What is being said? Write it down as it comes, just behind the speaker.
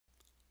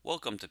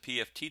Welcome to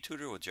PFT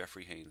Tutor with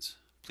Jeffrey Haynes.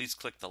 Please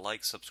click the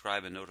like,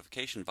 subscribe, and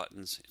notification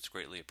buttons. It's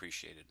greatly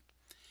appreciated.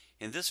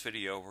 In this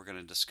video, we're going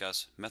to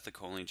discuss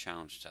methacholine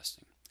challenge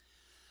testing.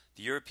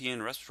 The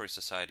European Respiratory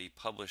Society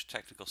published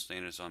technical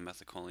standards on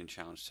methacholine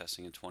challenge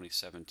testing in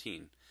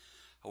 2017.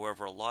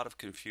 However, a lot of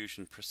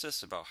confusion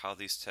persists about how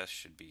these tests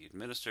should be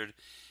administered,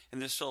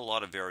 and there's still a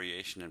lot of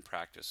variation in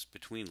practice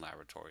between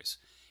laboratories.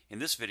 In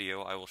this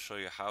video, I will show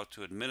you how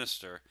to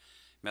administer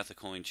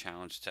methacholine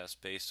challenge tests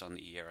based on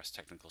the ERS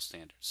technical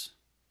standards.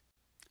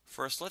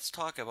 First, let's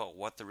talk about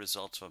what the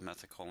results of a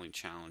methacholine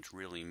challenge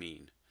really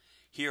mean.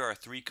 Here are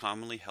three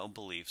commonly held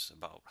beliefs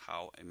about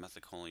how a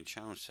methacholine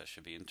challenge test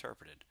should be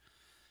interpreted.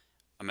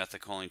 A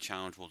methacholine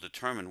challenge will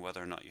determine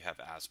whether or not you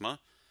have asthma.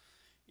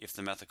 If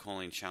the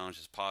methacholine challenge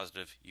is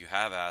positive, you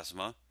have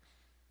asthma.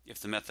 If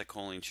the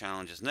methacholine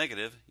challenge is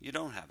negative, you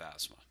don't have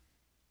asthma.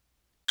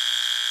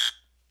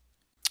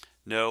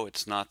 No,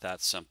 it's not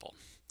that simple.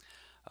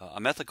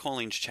 A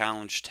methacholine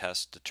challenge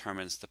test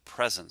determines the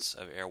presence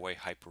of airway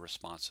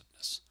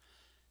hyperresponsiveness.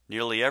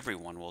 Nearly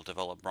everyone will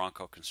develop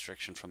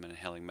bronchoconstriction from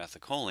inhaling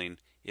methacholine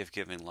if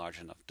given large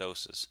enough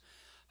doses.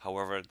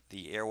 However,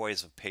 the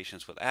airways of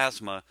patients with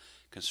asthma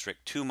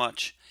constrict too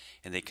much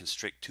and they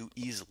constrict too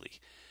easily.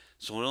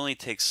 So it only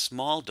takes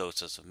small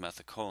doses of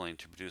methacholine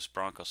to produce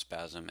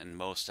bronchospasm in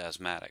most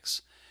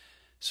asthmatics.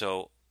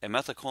 So a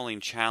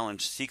methacholine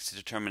challenge seeks to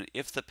determine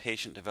if the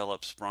patient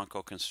develops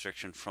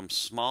bronchoconstriction from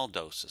small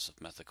doses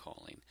of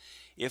methacholine.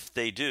 If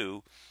they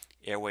do,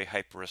 airway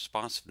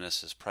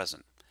hyperresponsiveness is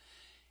present.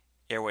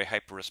 Airway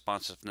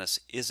hyperresponsiveness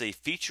is a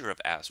feature of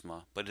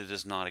asthma, but it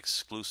is not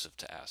exclusive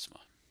to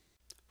asthma.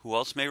 Who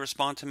else may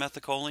respond to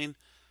methacholine?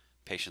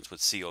 Patients with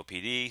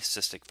COPD,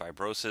 cystic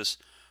fibrosis,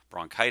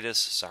 bronchitis,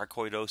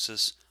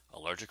 sarcoidosis,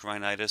 allergic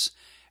rhinitis,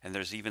 and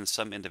there's even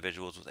some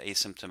individuals with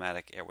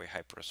asymptomatic airway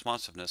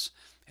hyperresponsiveness,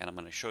 and I'm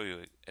going to show you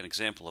an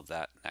example of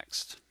that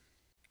next.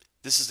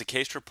 This is the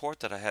case report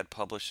that I had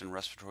published in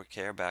Respiratory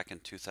Care back in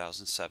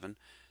 2007.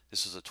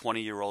 This is a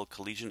 20-year-old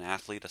collegiate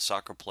athlete, a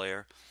soccer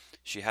player.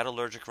 She had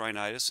allergic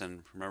rhinitis,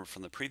 and remember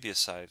from the previous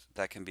slide,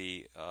 that can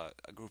be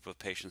a group of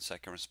patients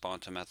that can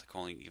respond to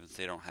methacholine even if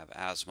they don't have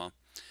asthma.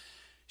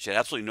 She had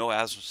absolutely no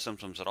asthma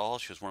symptoms at all.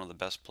 She was one of the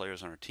best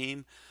players on her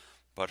team,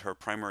 but her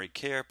primary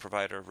care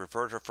provider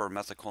referred her for a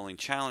methacholine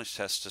challenge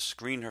test to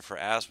screen her for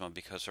asthma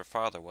because her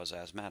father was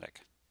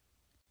asthmatic.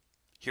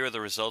 Here are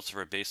the results of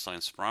her baseline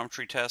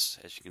spirometry test.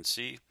 As you can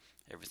see,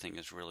 everything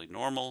is really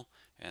normal,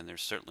 and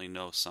there's certainly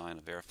no sign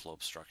of airflow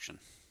obstruction.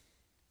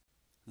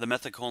 The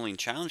methacholine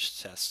challenge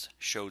test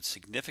showed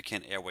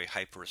significant airway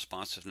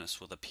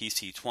hyperresponsiveness with a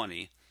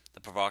PC20,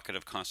 the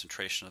provocative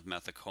concentration of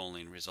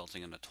methacholine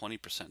resulting in a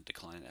 20%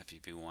 decline in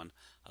FEV1,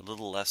 a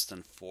little less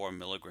than 4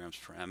 milligrams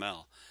per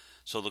ml.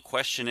 So the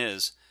question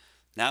is,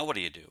 now what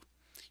do?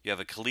 You have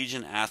a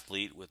collegiate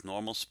athlete with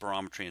normal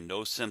spirometry and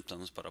no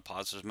symptoms but a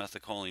positive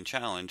methacholine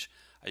challenge.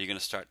 Are you going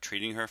to start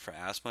treating her for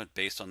asthma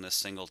based on this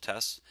single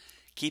test?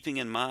 Keeping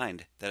in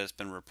mind that it's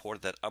been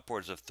reported that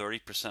upwards of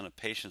 30% of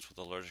patients with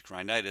allergic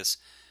rhinitis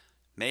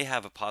may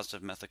have a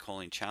positive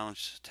methacholine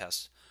challenge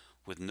test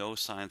with no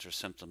signs or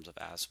symptoms of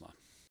asthma.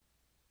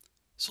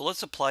 So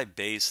let's apply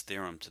Bayes'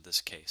 theorem to this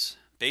case.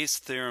 Bayes'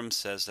 theorem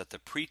says that the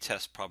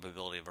pre-test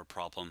probability of a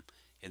problem,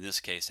 in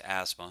this case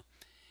asthma,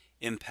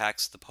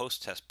 impacts the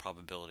post-test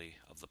probability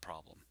of the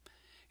problem.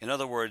 In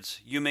other words,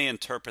 you may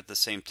interpret the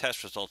same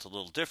test result a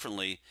little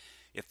differently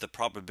if the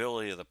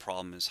probability of the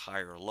problem is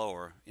higher or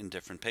lower in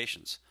different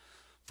patients.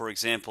 For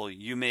example,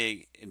 you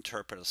may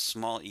interpret a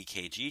small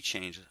EKG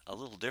change a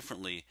little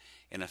differently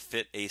in a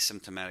fit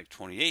asymptomatic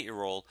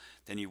 28-year-old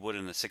than you would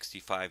in a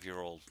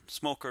 65-year-old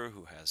smoker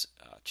who has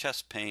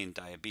chest pain,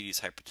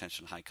 diabetes,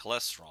 hypertension, high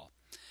cholesterol.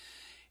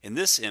 In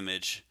this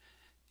image,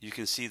 you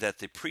can see that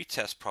the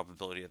pre-test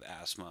probability of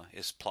asthma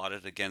is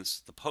plotted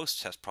against the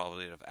post-test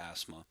probability of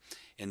asthma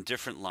in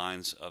different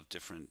lines of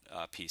different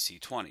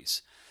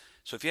PC20s.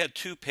 So if you had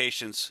two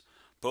patients,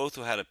 both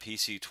who had a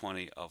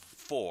PC20 of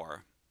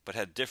 4, but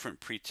had different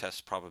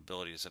pre-test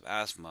probabilities of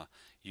asthma,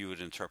 you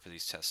would interpret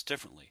these tests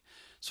differently.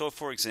 So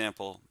for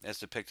example, as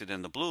depicted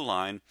in the blue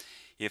line,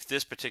 if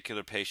this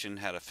particular patient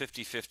had a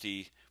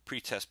 50-50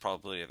 pre-test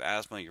probability of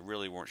asthma, you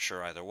really weren't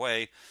sure either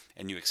way,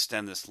 and you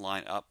extend this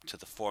line up to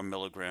the 4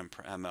 milligram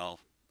per ml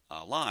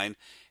line,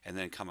 and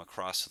then come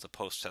across to the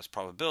post-test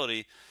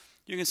probability,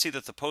 you can see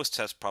that the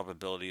post-test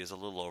probability is a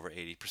little over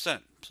 80%.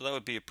 So that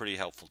would be a pretty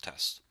helpful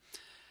test.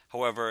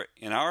 However,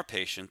 in our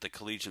patient, the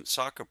collegiate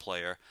soccer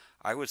player,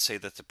 I would say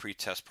that the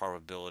pre-test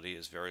probability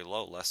is very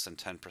low, less than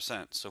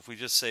 10%. So if we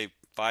just say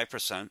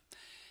 5%,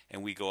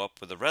 and we go up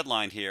with the red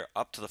line here,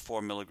 up to the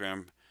 4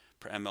 milligram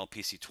per ml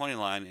PC20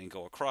 line and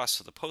go across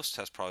to the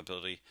post-test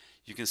probability,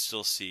 you can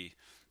still see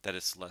that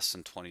it's less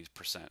than 20%.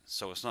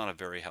 So it's not a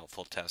very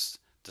helpful test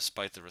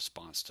despite the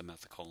response to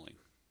methacholine.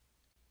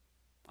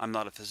 I'm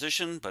not a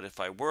physician, but if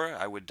I were,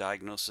 I would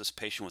diagnose this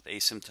patient with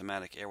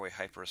asymptomatic airway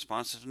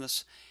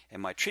hyperresponsiveness,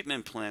 and my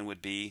treatment plan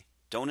would be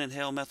don't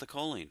inhale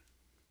methacholine.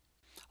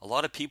 A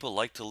lot of people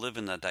like to live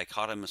in the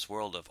dichotomous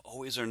world of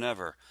always or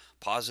never,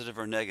 positive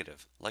or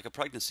negative, like a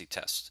pregnancy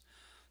test.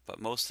 but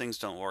most things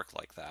don't work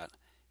like that,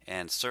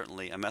 and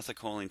certainly a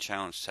methacholine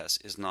challenge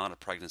test is not a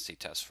pregnancy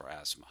test for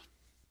asthma.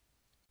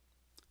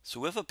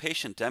 So if a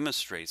patient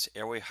demonstrates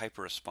airway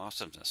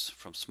hyperresponsiveness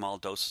from small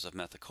doses of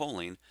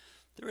methacholine,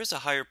 there is a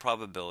higher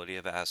probability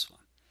of asthma.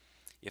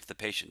 If the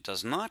patient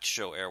does not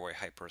show airway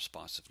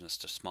hyperresponsiveness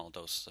to small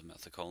doses of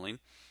methacholine,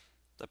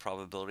 the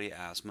probability of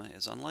asthma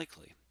is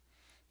unlikely.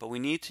 But we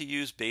need to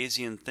use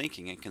Bayesian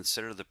thinking and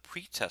consider the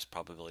pre-test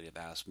probability of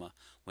asthma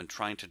when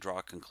trying to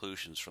draw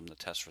conclusions from the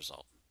test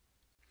result.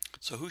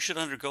 So who should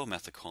undergo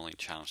methacholine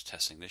challenge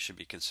testing? This should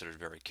be considered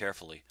very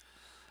carefully.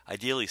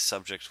 Ideally,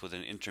 subjects with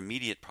an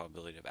intermediate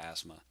probability of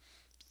asthma,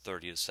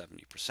 30 to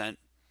 70%.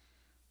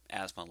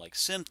 Asthma-like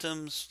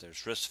symptoms,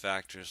 there's risk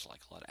factors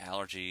like a lot of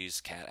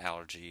allergies, cat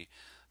allergy,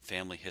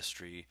 family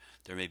history.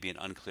 There may be an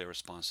unclear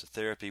response to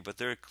therapy, but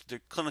their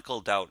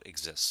clinical doubt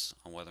exists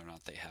on whether or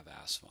not they have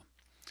asthma.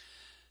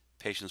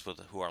 Patients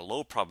who are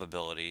low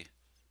probability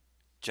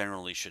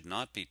generally should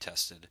not be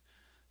tested.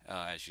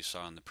 As you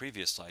saw in the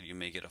previous slide, you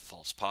may get a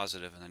false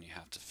positive, and then you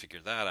have to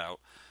figure that out.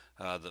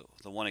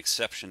 The one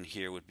exception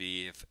here would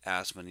be if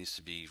asthma needs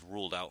to be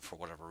ruled out for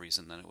whatever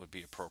reason, then it would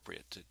be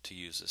appropriate to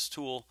use this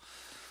tool.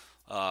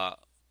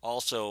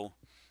 Also,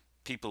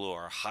 people who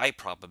are high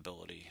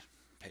probability,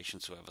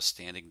 patients who have a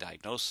standing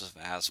diagnosis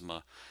of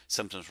asthma,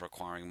 symptoms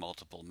requiring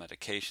multiple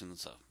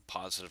medications, a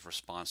positive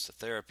response to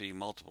therapy,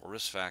 multiple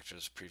risk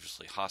factors,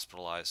 previously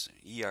hospitalized,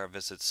 ER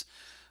visits.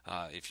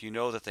 If you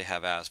know that they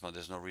have asthma,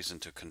 there's no reason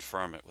to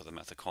confirm it with a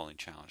methacholine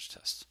challenge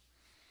test.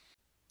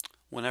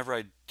 Whenever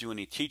I do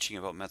any teaching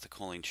about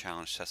methacholine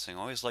challenge testing, I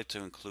always like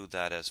to include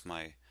that as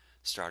my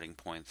starting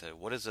point. That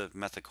what is a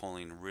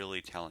methacholine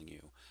really telling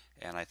you?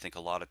 And I think a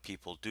lot of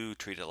people do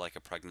treat it like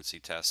a pregnancy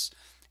test,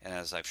 and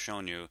as I've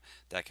shown you,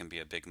 that can be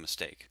a big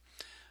mistake.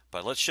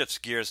 But let's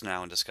shift gears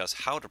now and discuss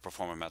how to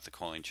perform a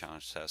methacholine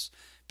challenge test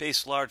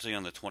based largely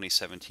on the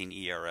 2017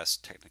 ERS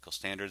technical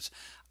standards.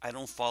 I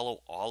don't follow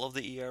all of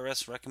the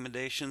ERS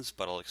recommendations,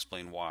 but I'll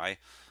explain why.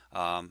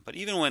 But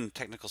even when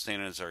technical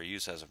standards are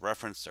used as a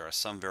reference, there are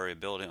some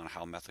variability on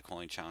how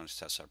methacholine challenge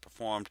tests are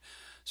performed.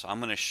 So I'm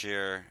going to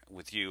share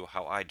with you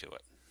how I do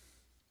it.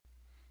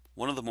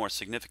 One of the more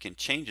significant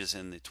changes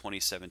in the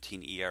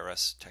 2017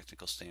 ERS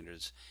technical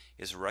standards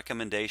is a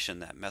recommendation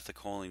that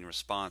methacholine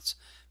response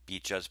be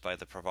judged by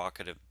the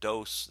provocative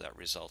dose that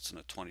results in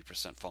a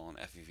 20% fall in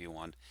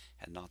FEV1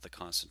 and not the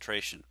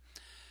concentration.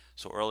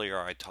 So earlier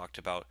I talked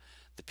about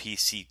the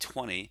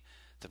PC20,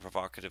 the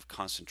provocative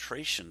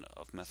concentration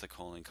of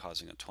methacholine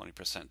causing a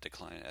 20%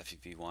 decline in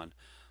FEV1,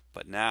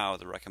 but now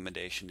the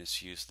recommendation is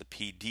to use the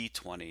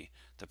PD20,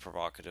 the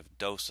provocative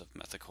dose of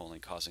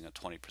methacholine causing a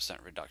 20%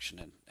 reduction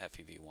in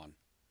FEV1.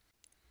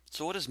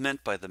 So what is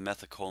meant by the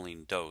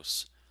methacholine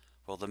dose?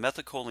 Well, the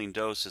methacholine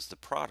dose is the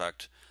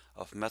product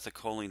of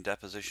methacholine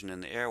deposition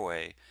in the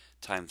airway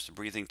times the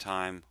breathing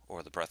time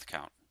or the breath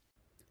count.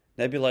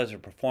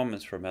 Nebulizer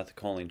performance for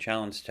methacholine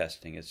challenge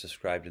testing is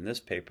described in this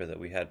paper that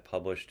we had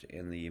published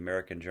in the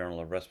American Journal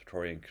of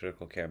Respiratory and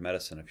Critical Care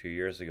Medicine a few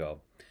years ago.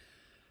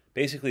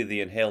 Basically,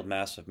 the inhaled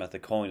mass of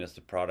methacholine is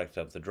the product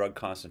of the drug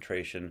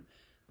concentration,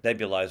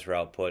 nebulizer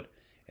output,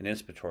 and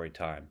inspiratory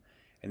time.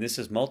 And this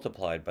is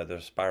multiplied by the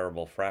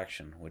respirable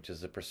fraction, which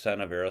is the percent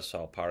of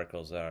aerosol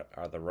particles that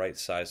are the right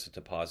size to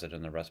deposit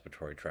in the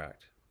respiratory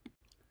tract.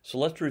 So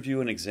let's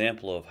review an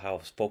example of how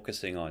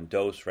focusing on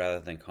dose rather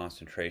than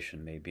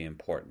concentration may be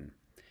important.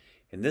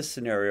 In this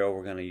scenario,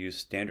 we're going to use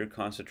standard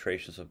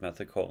concentrations of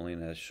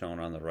methacholine as shown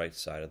on the right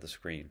side of the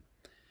screen.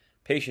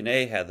 Patient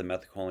A had the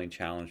methacholine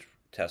challenge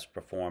test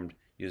performed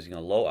using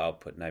a low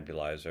output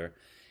nebulizer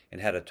and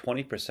had a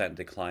 20%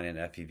 decline in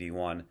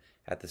FEV1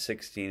 at the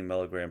 16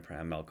 mg per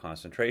ml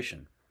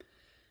concentration.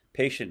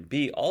 Patient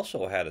B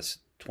also had a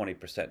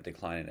 20%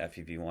 decline in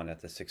FEV1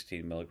 at the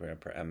 16 mg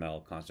per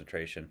ml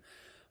concentration,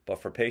 but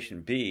for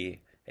patient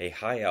B, a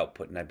high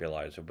output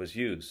nebulizer was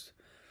used.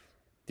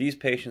 These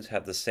patients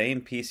have the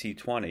same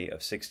PC20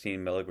 of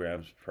 16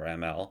 mg per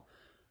ml,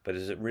 but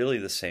is it really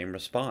the same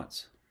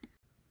response?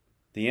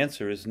 The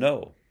answer is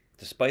no.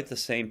 Despite the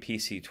same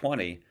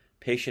PC20,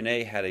 patient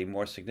A had a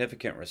more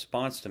significant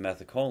response to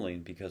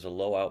methacholine because a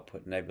low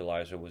output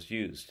nebulizer was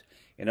used.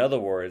 In other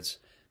words,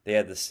 they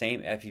had the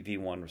same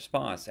FEV1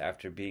 response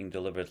after being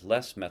delivered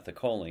less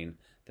methacholine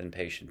than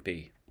patient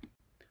B.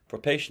 For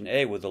patient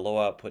A with a low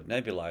output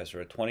nebulizer,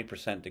 a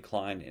 20%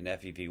 decline in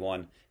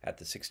FEV1 at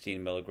the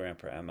 16 mg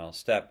per ml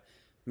step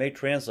may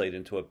translate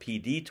into a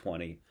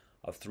PD20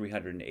 of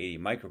 380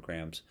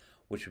 micrograms,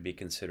 which would be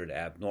considered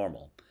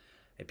abnormal.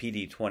 A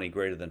PD20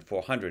 greater than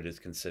 400 is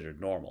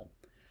considered normal.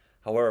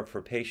 However,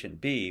 for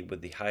patient B with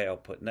the high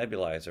output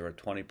nebulizer, a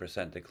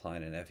 20%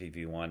 decline in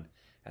FEV1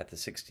 at the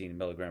 16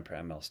 mg per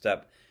ml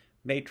step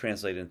may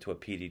translate into a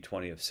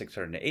PD20 of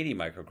 680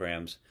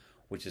 micrograms,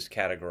 which is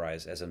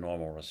categorized as a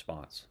normal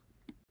response.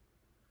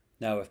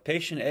 Now, if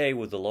patient A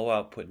with the low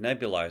output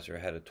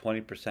nebulizer had a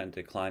 20%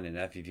 decline in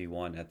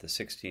FEV1 at the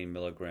 16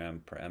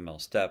 mg per ml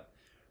step,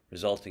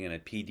 resulting in a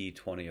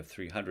PD20 of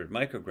 300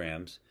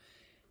 micrograms,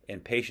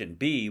 and patient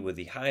B with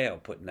the high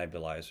output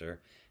nebulizer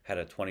had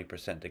a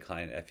 20%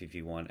 decline in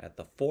FEV1 at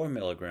the 4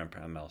 milligram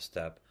per ml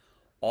step,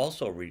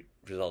 also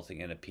resulting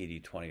in a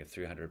PD20 of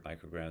 300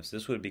 micrograms.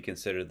 This would be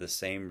considered the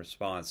same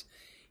response,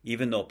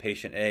 even though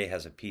patient A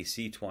has a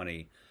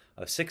PC20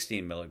 of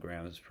 16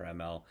 milligrams per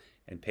ml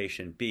and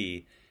patient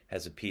B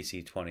has a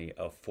PC20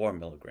 of 4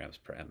 milligrams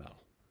per ml.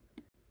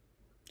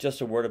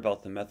 Just a word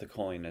about the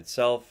methacholine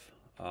itself.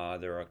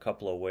 There are a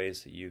couple of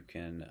ways that you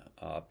can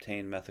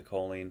obtain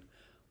methacholine.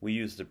 We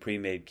use the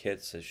pre-made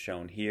kits as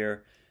shown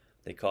here.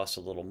 They cost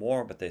a little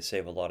more, but they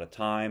save a lot of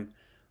time.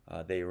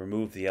 They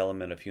remove the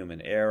element of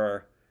human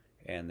error,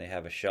 and they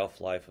have a shelf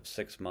life of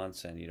 6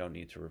 months, and you don't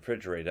need to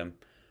refrigerate them.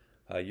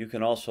 You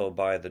can also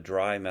buy the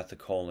dry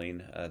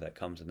methacholine that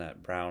comes in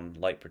that brown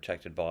light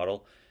protected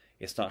bottle.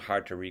 It's not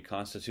hard to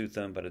reconstitute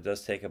them, but it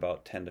does take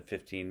about 10 to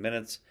 15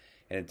 minutes,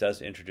 and it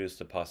does introduce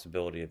the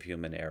possibility of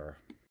human error.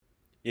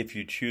 If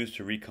you choose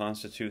to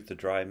reconstitute the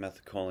dry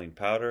methacholine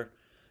powder,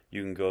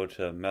 you can go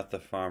to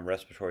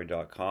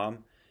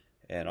methafarmrespiratory.com,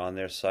 and on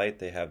their site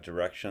they have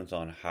directions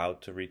on how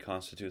to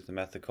reconstitute the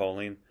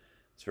methacholine.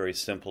 It's very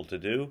simple to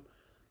do.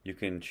 You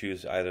can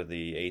choose either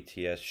the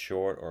ATS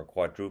short or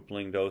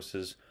quadrupling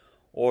doses,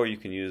 or you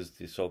can use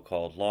the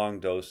so-called long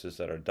doses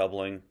that are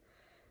doubling.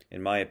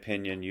 In my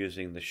opinion,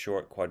 using the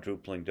short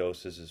quadrupling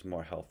doses is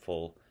more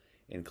helpful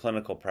in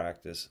clinical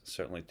practice. It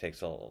certainly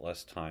takes a lot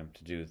less time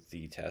to do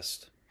the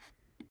test.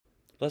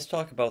 Let's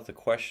talk about the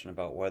question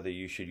about whether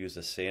you should use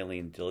a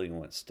saline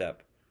diluent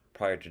step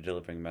prior to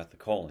delivering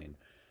methacholine.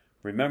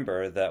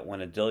 Remember that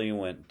when a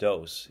diluent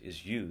dose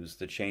is used,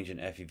 the change in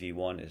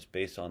FEV1 is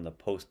based on the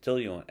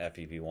post-diluent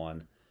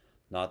FEV1,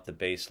 not the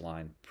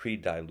baseline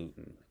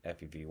pre-diluent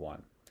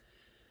FEV1.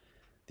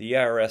 The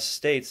ERS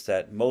states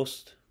that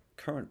most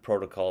current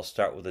protocols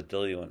start with a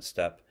diluent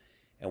step,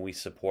 and we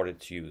support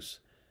its use.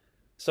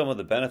 Some of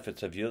the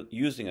benefits of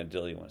using a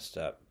diluent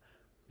step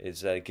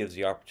is that it gives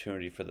the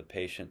opportunity for the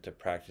patient to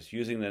practice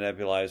using the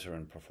nebulizer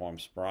and perform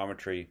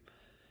spirometry,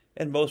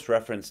 and most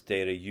reference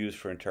data used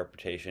for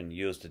interpretation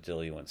use the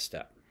diluent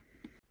step.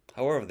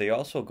 However, they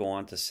also go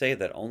on to say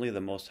that only the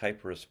most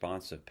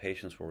hyperresponsive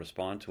patients will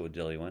respond to a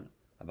diluent,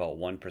 about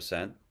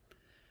 1%.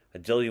 A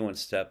diluent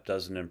step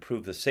doesn't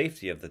improve the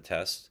safety of the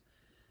test.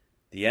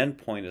 The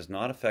endpoint is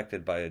not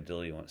affected by a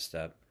diluent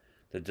step.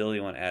 The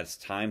diluent adds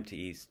time to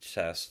each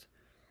test,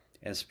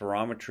 and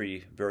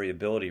spirometry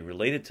variability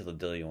related to the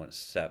diluent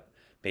step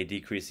may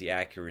decrease the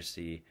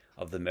accuracy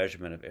of the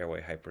measurement of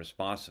airway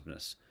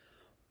hyperresponsiveness.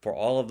 For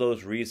all of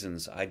those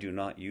reasons, I do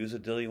not use a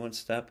diluent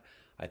step.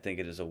 I think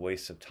it is a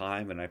waste of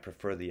time, and I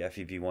prefer the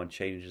FEV1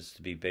 changes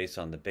to be based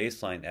on the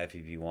baseline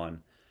FEV1,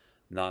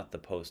 not the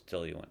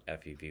post-diluent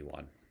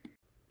FEV1.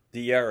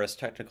 The ERS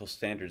technical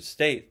standards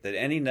state that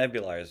any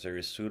nebulizer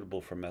is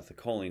suitable for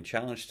methacholine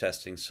challenge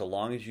testing so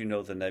long as you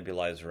know the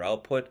nebulizer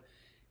output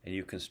and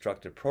you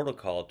construct a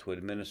protocol to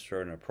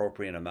administer an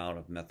appropriate amount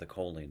of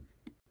methacholine.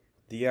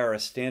 The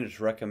ERS standards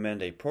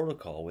recommend a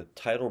protocol with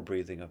tidal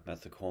breathing of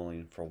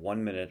methacholine for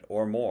 1 minute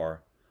or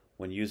more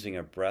when using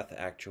a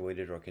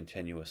breath-actuated or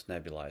continuous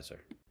nebulizer.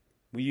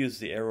 We use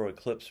the Aero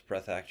Eclipse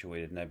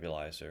breath-actuated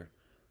nebulizer.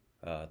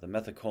 The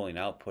methacholine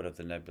output of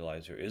the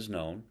nebulizer is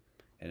known,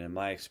 and in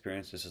my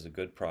experience this is a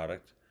good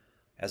product.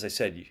 As I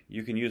said,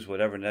 you can use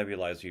whatever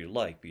nebulizer you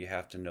like, but you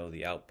have to know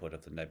the output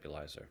of the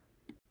nebulizer.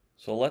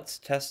 So let's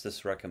test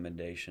this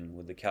recommendation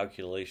with the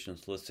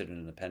calculations listed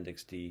in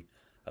Appendix D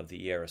of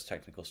the ERS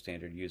technical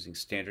standard using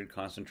standard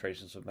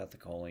concentrations of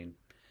methacholine,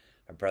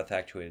 a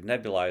breath-actuated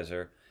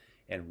nebulizer,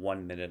 and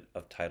 1 minute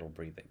of tidal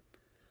breathing.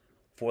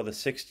 For the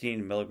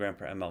 16 milligram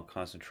per ml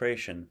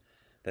concentration,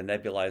 the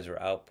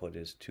nebulizer output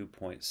is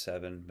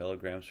 2.7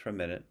 milligrams per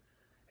minute,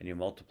 and you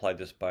multiply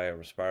this by a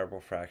respirable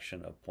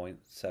fraction of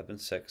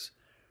 0.76,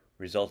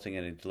 resulting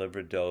in a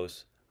delivered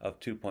dose of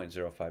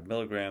 2.05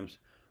 milligrams,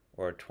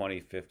 or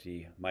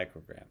 2050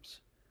 micrograms.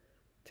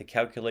 To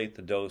calculate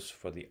the dose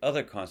for the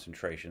other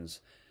concentrations,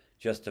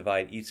 just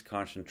divide each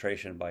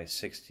concentration by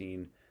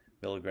 16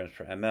 milligrams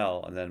per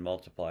ml and then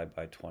multiply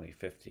by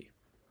 2050.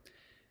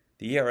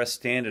 The ERS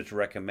standards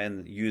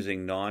recommend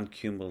using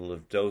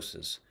non-cumulative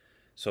doses.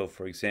 So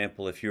for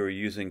example, if you were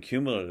using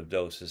cumulative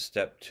doses,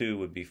 step 2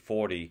 would be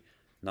 40,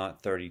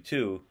 not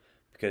 32,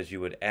 because you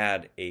would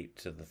add 8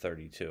 to the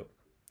 32.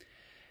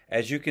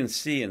 As you can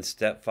see in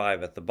step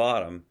 5 at the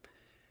bottom,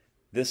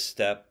 this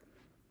step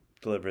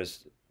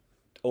delivers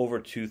over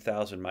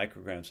 2,000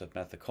 micrograms of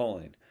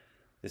methacholine.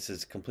 This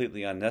is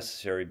completely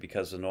unnecessary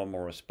because the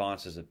normal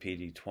response is a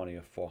PD20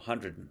 of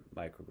 400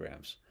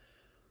 micrograms.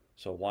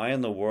 So why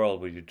in the world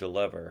would you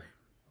deliver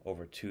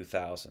over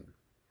 2,000?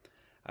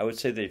 I would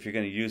say that if you're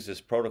going to use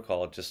this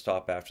protocol, just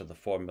stop after the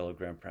 4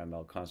 milligram per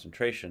ml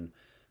concentration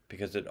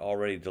because it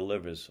already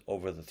delivers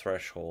over the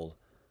threshold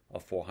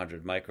of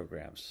 400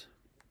 micrograms.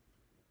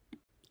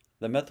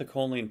 The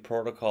methacholine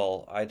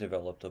protocol I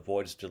developed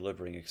avoids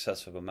delivering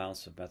excessive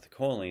amounts of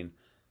methacholine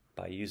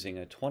by using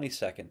a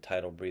 20-second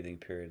tidal breathing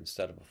period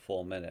instead of a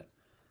full minute.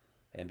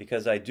 And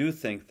because I do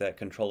think that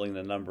controlling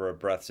the number of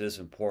breaths is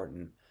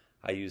important,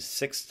 I use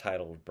 6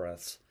 tidal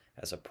breaths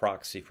as a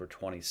proxy for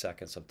 20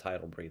 seconds of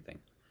tidal breathing.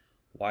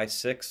 Why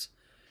 6?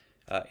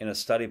 In a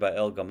study by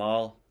El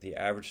Gamal, the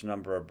average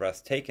number of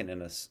breaths taken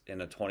in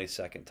a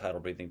 20-second tidal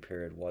breathing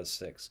period was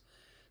 6.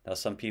 Now,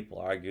 some people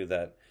argue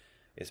that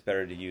it's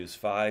better to use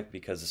 5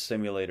 because the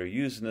simulator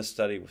used in this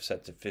study was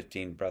set to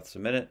 15 breaths a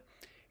minute,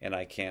 and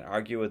I can't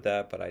argue with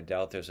that, but I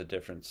doubt there's a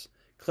difference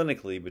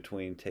clinically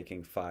between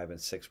taking 5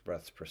 and 6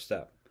 breaths per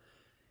step.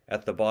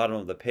 At the bottom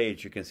of the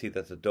page, you can see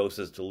that the dose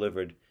is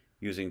delivered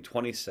using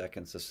 20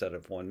 seconds instead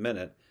of 1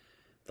 minute.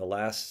 The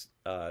last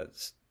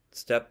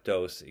step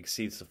dose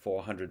exceeds the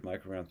 400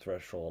 microgram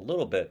threshold a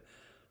little bit,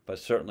 but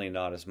certainly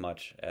not as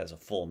much as a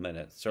full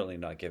minute, certainly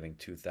not giving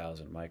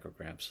 2,000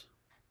 micrograms.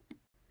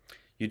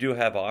 You do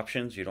have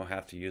options. You don't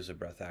have to use a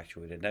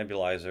breath-actuated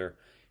nebulizer.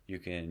 You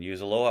can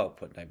use a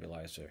low-output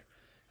nebulizer.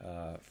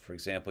 For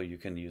example, you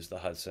can use the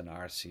Hudson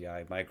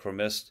RCI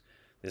Micromist.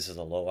 This is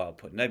a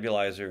low-output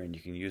nebulizer, and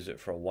you can use it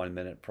for a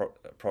 1-minute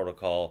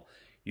protocol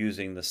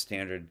using the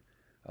standard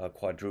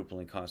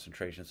quadrupling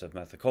concentrations of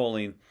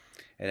methacholine.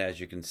 And as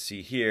you can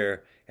see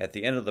here, at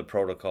the end of the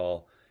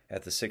protocol,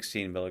 at the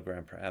 16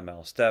 milligram per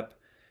ml step,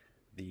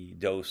 the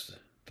dose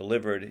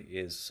delivered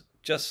is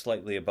just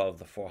slightly above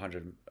the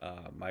 400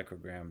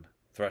 microgram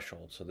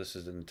threshold. So this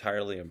is an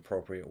entirely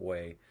appropriate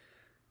way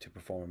to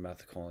perform a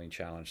methacholine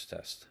challenge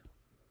test.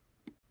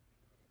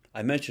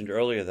 I mentioned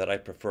earlier that I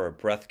prefer a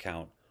breath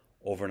count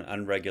over an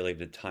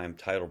unregulated time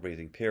tidal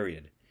breathing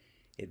period.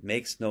 It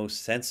makes no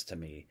sense to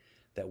me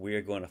that we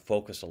are going to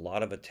focus a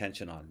lot of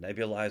attention on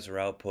nebulizer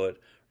output,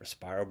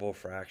 respirable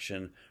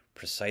fraction,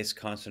 precise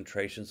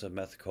concentrations of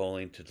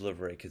methacholine to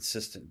deliver a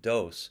consistent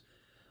dose,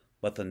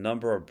 but the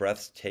number of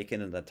breaths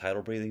taken in the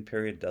tidal breathing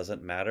period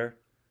doesn't matter?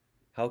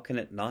 How can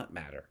it not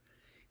matter?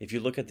 If you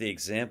look at the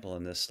example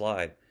in this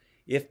slide,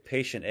 if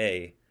patient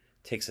A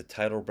takes a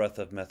tidal breath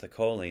of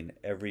methacholine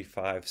every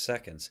 5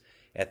 seconds,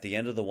 at the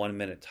end of the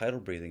 1-minute tidal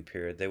breathing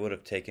period, they would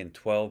have taken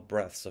 12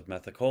 breaths of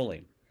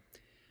methacholine.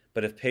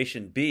 But if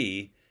patient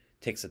B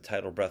takes a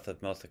tidal breath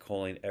of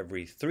methacholine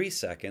every 3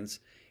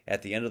 seconds,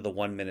 at the end of the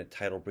 1-minute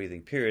tidal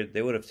breathing period,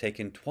 they would have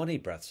taken 20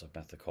 breaths of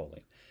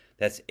methacholine.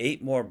 That's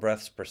 8 more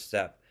breaths per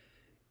step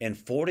and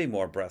 40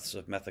 more breaths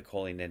of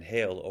methacholine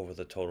inhaled over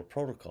the total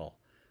protocol.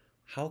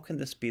 How can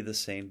this be the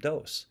same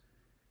dose?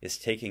 Is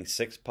taking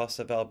 6 puffs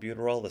of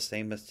albuterol the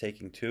same as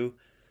taking 2?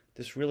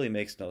 This really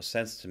makes no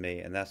sense to me,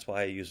 and that's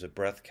why I use a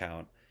breath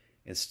count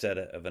instead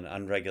of an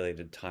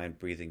unregulated timed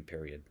breathing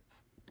period.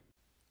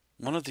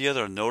 One of the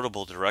other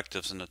notable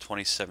directives in the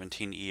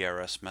 2017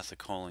 ERS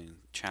methacholine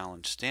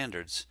challenge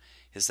standards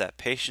is that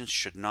patients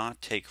should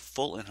not take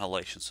full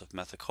inhalations of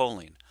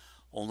methacholine.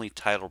 Only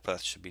tidal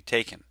breaths should be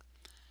taken.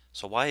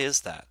 So why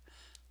is that?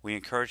 We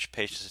encourage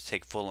patients to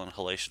take full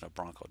inhalation of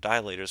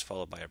bronchodilators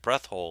followed by a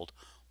breath hold.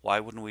 Why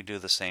wouldn't we do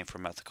the same for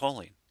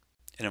methacholine?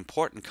 An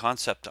important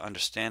concept to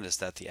understand is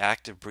that the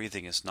active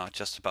breathing is not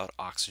just about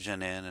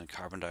oxygen in and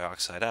carbon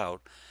dioxide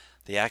out.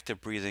 The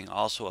active breathing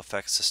also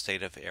affects the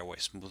state of airway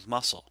smooth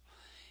muscle.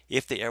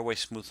 If the airway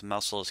smooth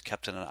muscle is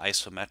kept in an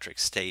isometric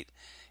state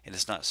and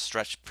is not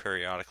stretched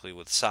periodically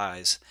with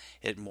size,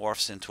 it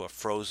morphs into a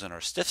frozen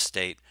or stiff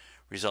state,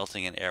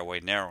 resulting in airway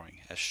narrowing,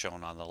 as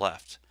shown on the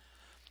left.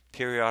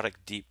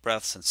 Periodic deep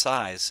breaths and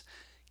sighs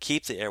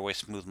keep the airway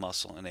smooth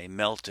muscle in a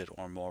melted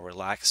or more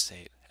relaxed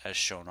state, as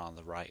shown on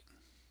the right.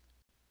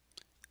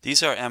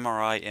 These are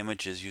MRI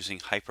images using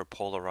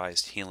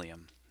hyperpolarized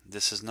helium.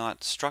 This is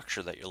not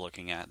structure that you're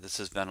looking at, this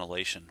is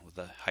ventilation with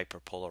the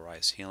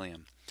hyperpolarized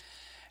helium.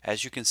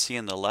 As you can see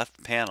in the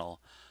left panel,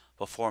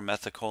 before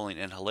methacholine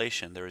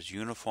inhalation, there is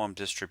uniform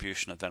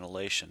distribution of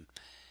ventilation.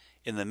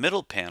 In the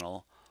middle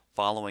panel,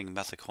 following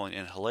methacholine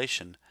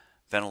inhalation,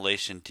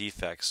 ventilation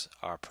defects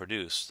are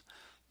produced.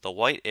 The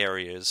white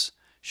areas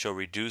show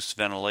reduced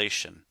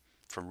ventilation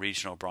from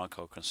regional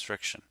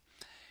bronchoconstriction.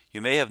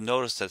 You may have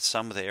noticed that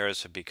some of the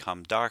areas have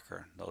become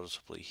darker,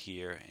 noticeably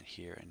here and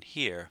here and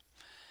here.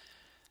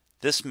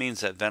 This means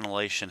that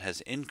ventilation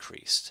has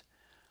increased.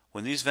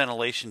 When these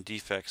ventilation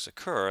defects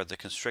occur, the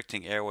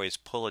constricting airways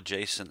pull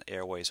adjacent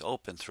airways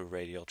open through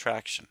radial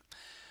traction.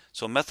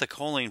 So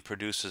methacholine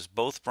produces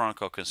both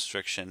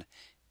bronchoconstriction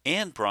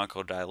and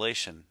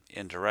bronchodilation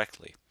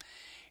indirectly.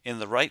 In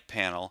the right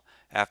panel,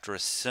 after a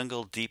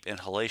single deep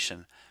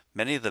inhalation,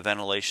 many of the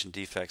ventilation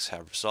defects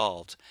have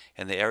resolved,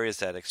 and the areas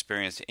that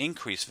experienced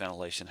increased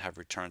ventilation have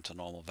returned to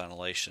normal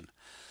ventilation.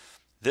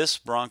 This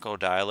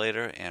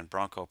bronchodilator and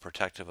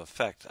bronchoprotective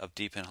effect of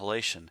deep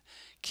inhalation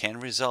can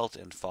result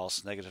in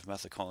false negative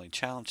methacholine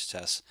challenge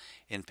tests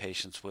in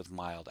patients with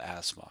mild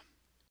asthma.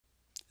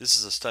 This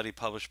is a study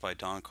published by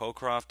Don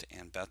Cockcroft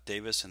and Beth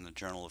Davis in the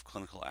Journal of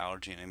Clinical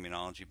Allergy and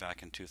Immunology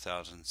back in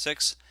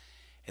 2006.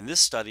 In this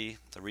study,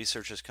 the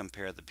researchers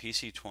compared the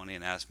PC20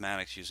 in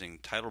asthmatics using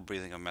tidal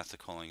breathing of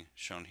methacholine,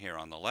 shown here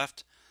on the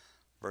left,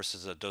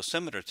 versus a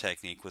dosimeter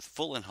technique with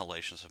full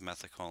inhalations of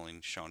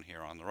methacholine, shown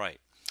here on the right.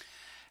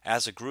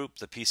 As a group,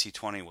 the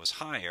PC20 was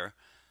higher.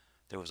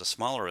 There was a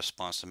smaller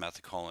response to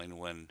methacholine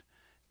when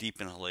deep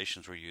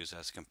inhalations were used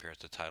as compared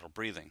to tidal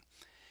breathing.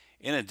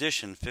 In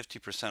addition,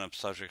 50% of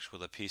subjects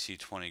with a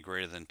PC20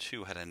 greater than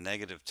 2 had a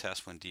negative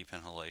test when deep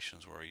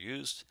inhalations were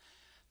used.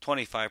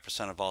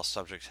 25% of all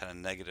subjects had a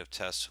negative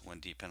test when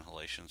deep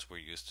inhalations were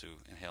used to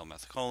inhale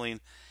methacholine,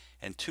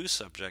 and 2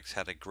 subjects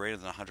had a greater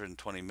than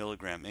 120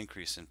 milligram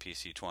increase in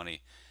PC20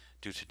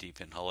 due to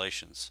deep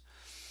inhalations.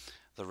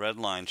 The red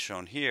lines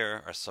shown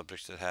here are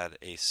subjects that had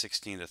a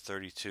 16 to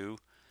 32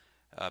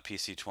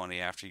 PC20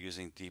 after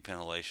using deep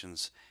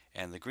inhalations,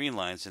 and the green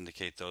lines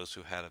indicate those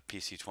who had a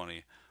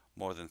PC20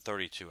 more than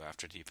 32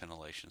 after deep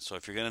inhalation. So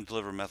if you're going to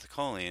deliver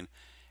methacholine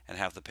and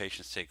have the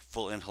patients take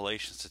full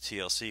inhalations to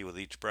TLC with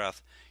each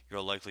breath,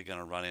 you're likely going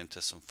to run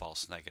into some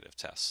false negative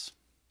tests.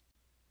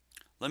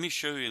 Let me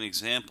show you an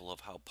example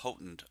of how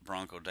potent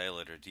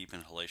bronchodilator deep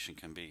inhalation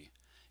can be.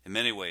 In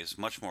many ways,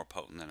 much more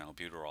potent than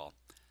albuterol.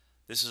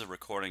 This is a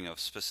recording of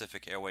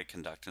specific airway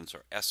conductance,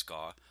 or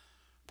SGAW,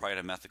 prior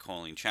to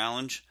methacholine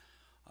challenge,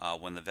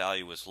 when the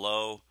value is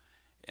low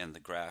and the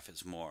graph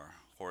is more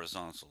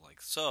horizontal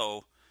like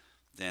so,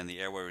 then the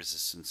airway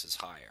resistance is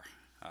higher.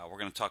 We're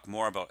going to talk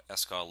more about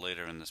SGAW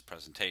later in this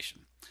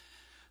presentation.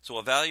 So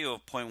a value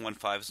of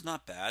 0.15 is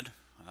not bad.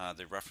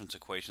 The reference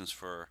equations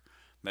for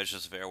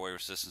measures of airway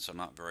resistance are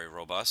not very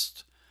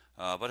robust,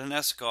 but an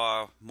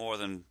SGAW more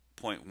than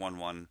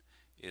 0.11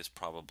 is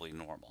probably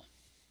normal.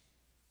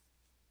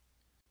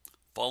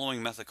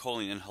 Following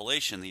methacholine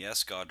inhalation, the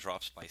SGAW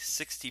drops by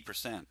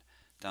 60%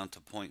 down to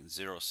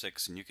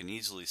 0.06, and you can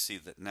easily see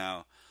that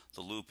now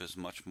the loop is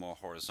much more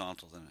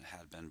horizontal than it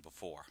had been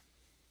before.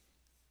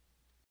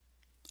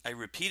 I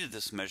repeated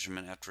this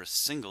measurement after a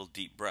single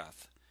deep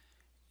breath,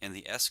 and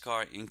the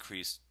SGAW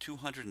increased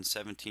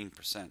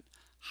 217%,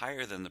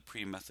 higher than the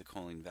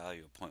pre-methacholine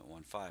value of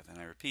 0.15. And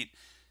I repeat,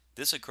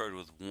 this occurred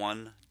with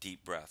one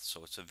deep breath,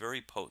 so it's a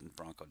very potent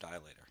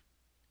bronchodilator.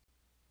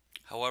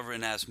 However,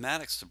 in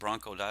asthmatics, the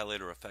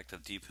bronchodilator effect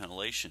of deep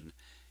inhalation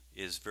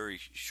is very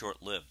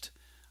short-lived.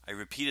 I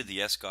repeated the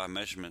SGAW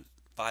measurement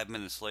 5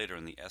 minutes later,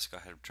 and the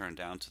SGAW had returned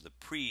down to the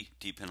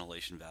pre-deep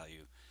inhalation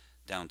value,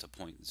 down to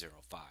 0.05.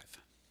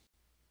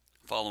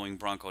 Following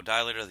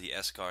bronchodilator, the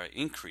SGAW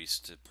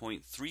increased to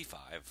 0.35,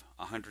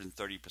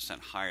 130%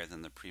 higher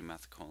than the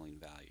pre-methacholine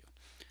value.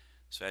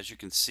 So as you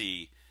can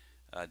see,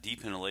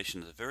 deep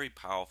inhalation is a very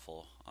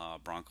powerful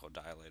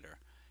bronchodilator,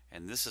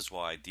 and this is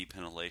why deep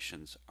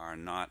inhalations are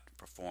not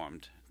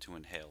performed to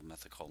inhale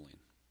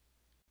methacholine.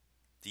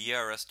 The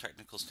ERS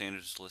technical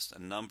standards list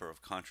a number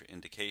of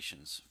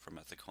contraindications for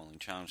methacholine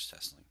challenge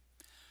testing.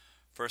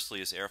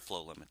 Firstly is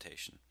airflow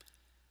limitation.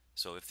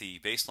 So if the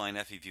baseline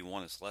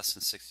FEV1 is less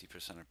than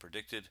 60% of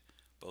predicted,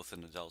 both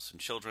in adults and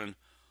children,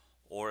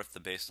 or if the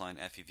baseline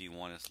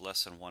FEV1 is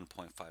less than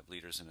 1.5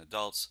 liters in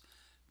adults,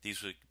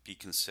 these would be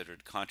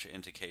considered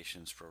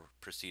contraindications for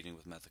proceeding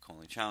with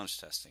methacholine challenge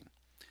testing.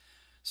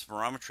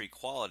 Spirometry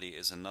quality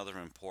is another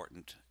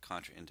important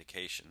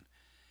contraindication.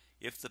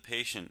 If the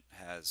patient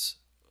has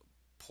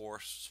poor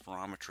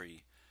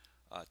spirometry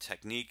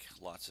technique,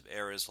 lots of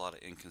errors, a lot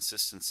of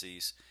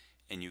inconsistencies,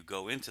 and you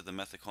go into the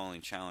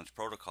methacholine challenge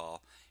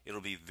protocol, it'll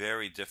be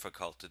very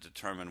difficult to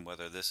determine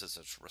whether this is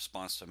a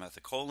response to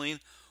methacholine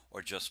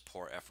or just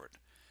poor effort.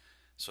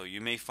 So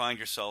you may find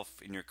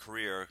yourself in your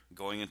career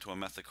going into a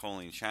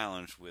methacholine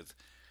challenge with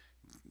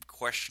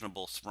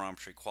questionable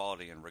spirometry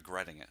quality and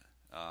regretting it.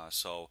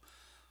 So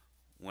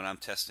when I'm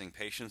testing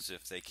patients,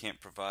 if they can't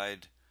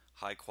provide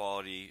high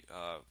quality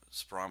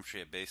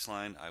spirometry at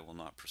baseline, I will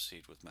not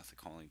proceed with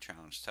methacholine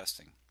challenge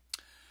testing.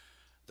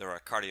 There are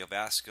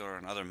cardiovascular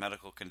and other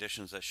medical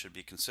conditions that should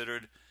be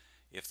considered.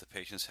 If the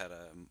patient's had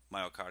a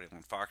myocardial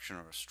infarction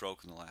or a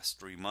stroke in the last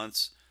 3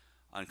 months,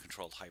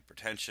 uncontrolled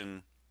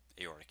hypertension,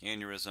 aortic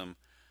aneurysm,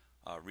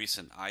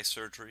 recent eye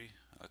surgery,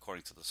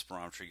 according to the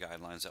spirometry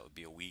guidelines, that would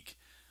be a week,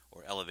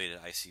 or elevated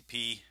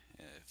ICP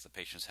if the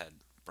patient's had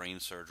brain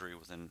surgery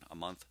within a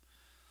month.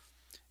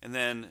 And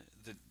then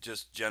the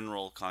just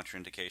general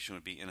contraindication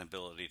would be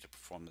inability to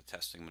perform the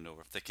testing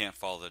maneuver. If they can't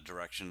follow the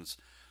directions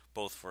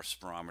both for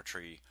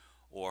spirometry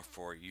or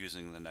for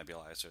using the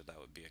nebulizer, that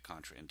would be a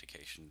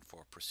contraindication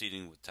for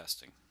proceeding with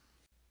testing.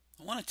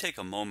 I want to take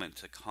a moment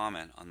to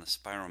comment on the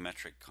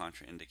spirometric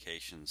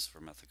contraindications for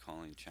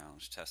methacholine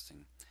challenge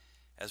testing.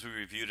 As we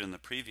reviewed in the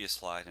previous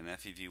slide, an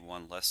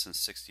FEV1 less than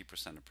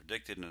 60% of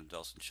predicted in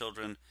adults and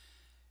children,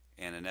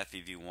 and an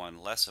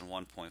FEV1 less than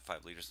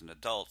 1.5 liters in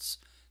adults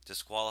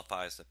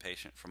disqualifies the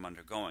patient from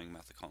undergoing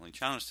methacholine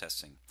challenge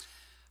testing.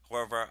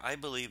 However, I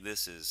believe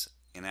this is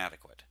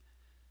inadequate.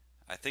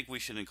 I think we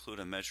should include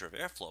a measure of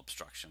airflow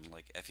obstruction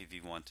like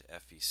FEV1 to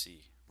FVC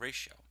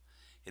ratio.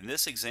 In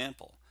this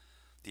example,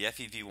 the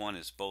FEV1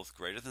 is both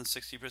greater than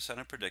 60%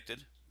 of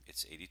predicted,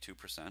 it's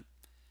 82%,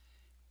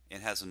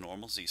 and has a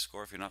normal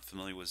z-score. If you're not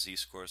familiar with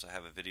z-scores, I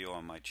have a video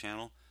on my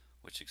channel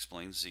which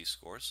explains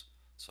z-scores,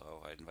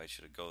 so I invite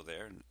you to go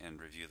there and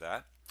review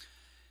that.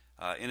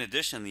 In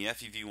addition, the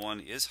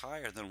FEV1 is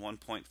higher than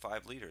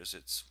 1.5 liters,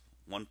 it's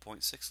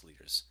 1.6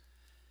 liters.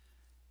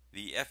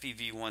 The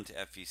FEV1 to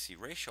FVC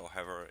ratio,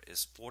 however,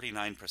 is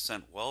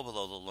 49%, well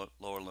below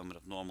the lower limit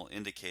of normal,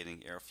 indicating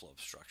airflow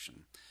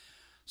obstruction.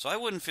 So I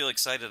wouldn't feel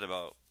excited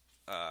about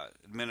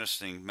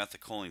administering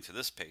methacholine to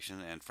this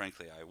patient, and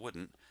frankly I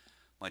wouldn't.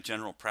 My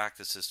general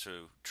practice is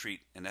to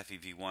treat an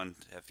FEV1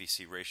 to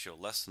FVC ratio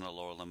less than the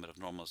lower limit of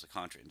normal as a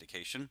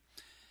contraindication,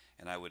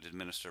 and I would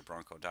administer a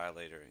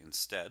bronchodilator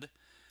instead.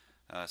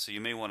 So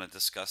you may want to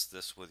discuss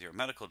this with your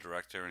medical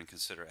director and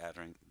consider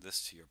adding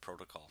this to your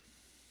protocol.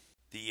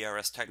 The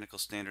ERS technical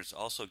standards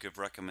also give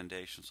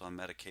recommendations on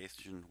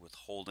medication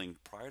withholding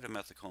prior to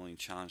methacholine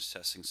challenge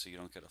testing so you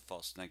don't get a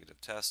false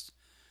negative test.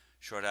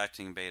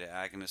 Short-acting beta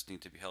agonists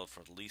need to be held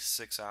for at least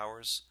 6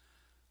 hours.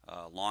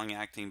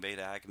 Long-acting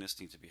beta agonists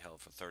need to be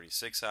held for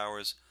 36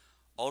 hours.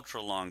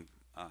 Ultra-long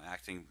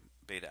acting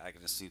beta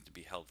agonists need to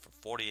be held for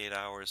 48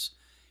 hours.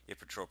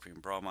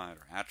 Ipratropium bromide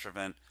or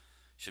Atrovent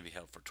should be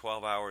held for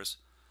 12 hours.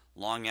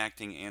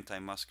 Long-acting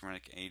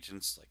antimuscarinic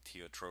agents like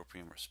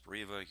tiotropium or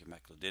Spiriva,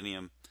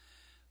 umeclidinium,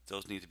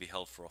 those need to be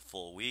held for a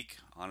full week.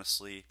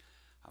 Honestly,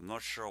 I'm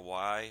not sure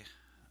why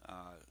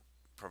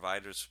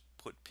providers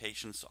put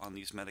patients on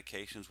these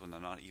medications when they're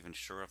not even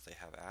sure if they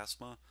have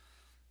asthma.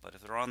 But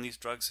if they're on these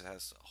drugs, it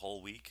has a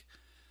whole week.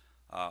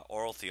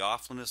 Oral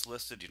theophylline is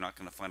listed. You're not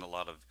going to find a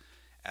lot of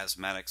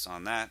asthmatics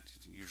on that.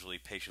 Usually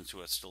patients who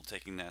are still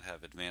taking that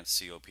have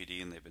advanced COPD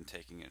and they've been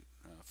taking it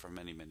for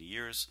many, many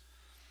years.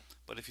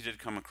 But if you did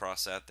come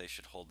across that, they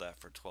should hold that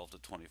for 12 to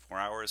 24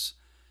 hours.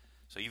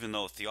 So even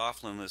though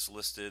theophylline is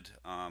listed,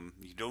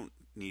 you don't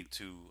need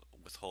to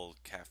withhold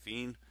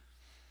caffeine.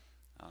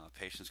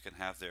 Patients can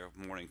have their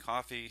morning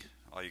coffee.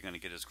 All you're going to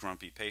get is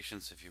grumpy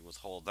patients if you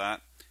withhold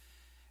that.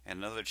 And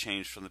another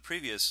change from the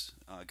previous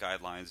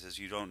guidelines is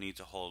you don't need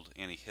to hold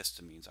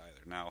antihistamines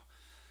either. Now,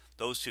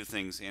 those two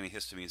things,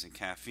 antihistamines and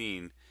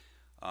caffeine,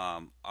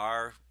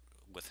 are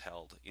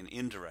withheld in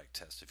indirect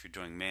tests if you're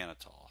doing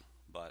mannitol.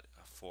 But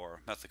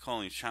for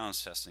methacholine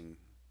challenge testing,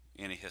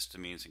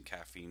 antihistamines and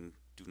caffeine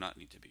do not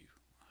need to be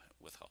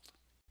withheld.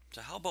 So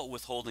how about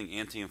withholding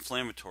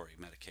anti-inflammatory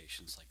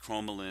medications like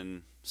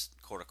cromolyn,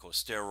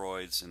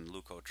 corticosteroids, and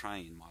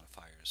leukotriene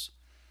modifiers?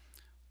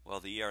 Well,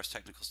 the ERS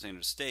technical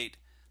standards state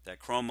that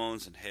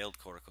chromones, inhaled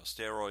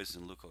corticosteroids,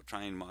 and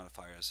leukotriene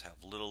modifiers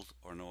have little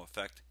or no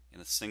effect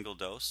in a single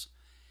dose.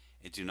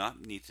 It do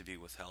not need to be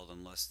withheld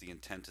unless the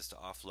intent is to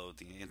offload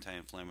the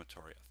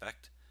anti-inflammatory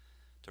effect.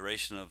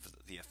 Duration of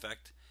the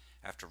effect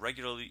after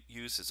regular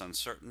use is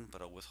uncertain,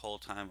 but a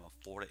withhold time of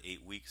 4 to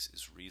 8 weeks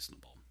is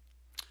reasonable.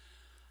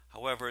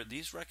 However,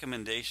 these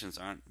recommendations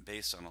aren't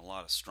based on a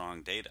lot of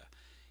strong data.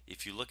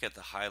 If you look at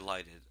the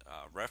highlighted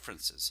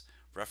references,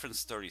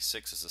 reference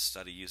 36 is a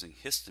study using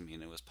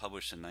histamine. It was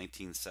published in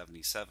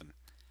 1977.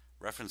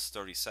 Reference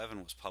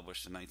 37 was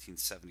published in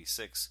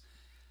 1976.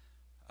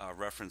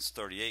 Reference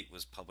 38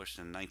 was published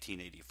in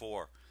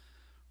 1984.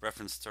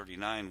 Reference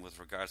 39 with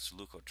regards to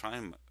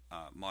leukotriene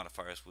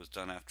modifiers was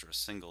done after a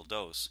single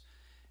dose.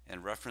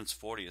 And reference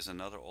 40 is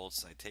another old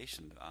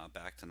citation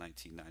back to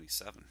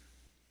 1997.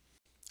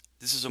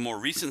 This is a more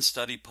recent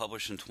study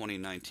published in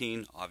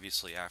 2019,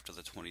 obviously after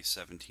the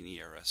 2017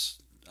 ERS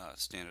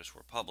standards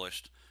were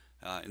published.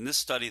 In this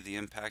study, the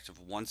impact of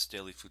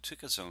once-daily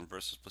fluticasone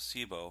versus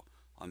placebo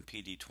on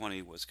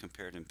PD20 was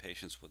compared in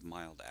patients with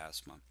mild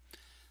asthma.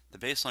 The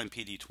baseline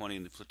PD20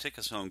 in the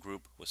fluticasone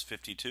group was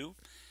 52,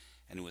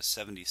 and it was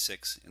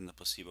 76 in the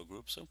placebo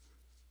group, so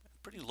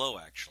pretty low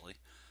actually.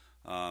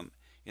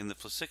 In the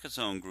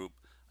fluticasone group,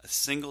 a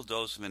single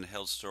dose of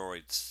inhaled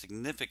steroids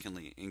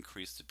significantly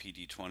increased the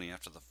PD20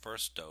 after the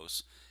first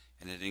dose,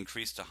 and it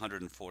increased to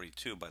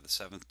 142 by the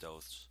seventh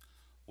dose,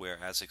 where,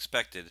 as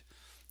expected,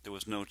 there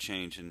was no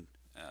change in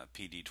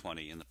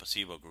PD20 in the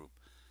placebo group.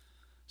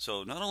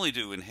 So not only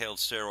do inhaled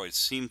steroids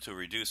seem to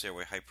reduce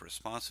airway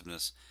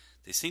hyperresponsiveness,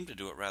 they seem to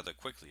do it rather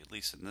quickly, at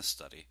least in this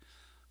study.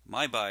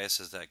 My bias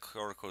is that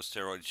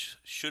corticosteroids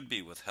should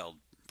be withheld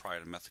prior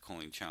to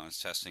methacholine challenge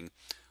testing.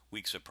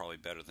 Weeks are probably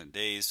better than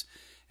days.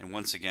 And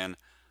once again,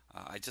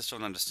 I just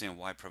don't understand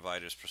why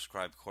providers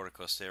prescribe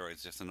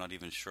corticosteroids if they're not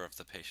even sure if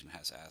the patient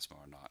has asthma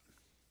or not.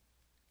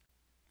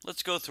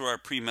 Let's go through our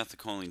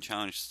pre-methacholine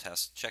challenge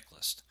test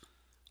checklist.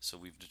 So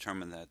we've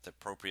determined that the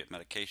appropriate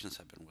medications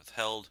have been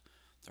withheld,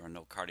 there are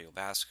no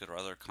cardiovascular or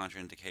other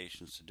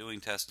contraindications to doing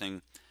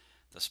testing,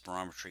 the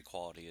spirometry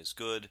quality is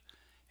good,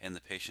 and the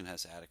patient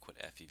has adequate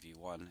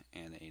FEV1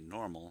 and a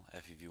normal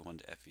FEV1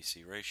 to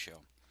FVC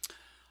ratio.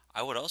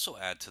 I would also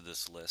add to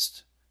this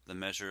list the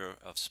measure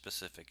of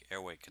specific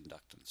airway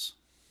conductance.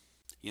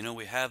 You know,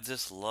 we have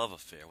this love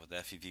affair with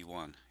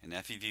FEV1, and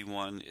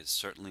FEV1 is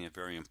certainly a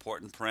very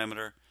important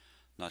parameter,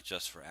 not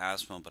just for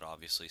asthma, but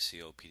obviously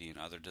COPD and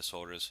other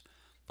disorders.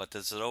 But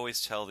does it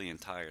always tell the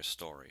entire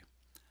story?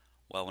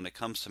 Well, when it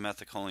comes to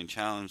methacholine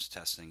challenge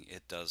testing,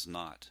 it does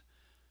not.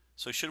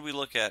 So should we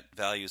look at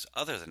values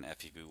other than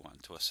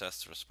FEV1 to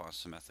assess the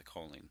response to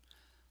methacholine?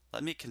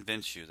 Let me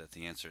convince you that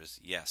the answer is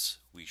yes,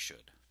 we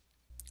should.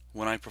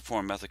 When I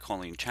perform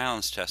methacholine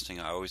challenge testing,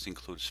 I always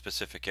include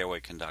specific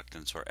airway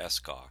conductance, or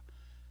SGAR.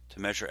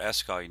 To measure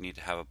SGAR, you need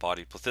to have a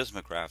body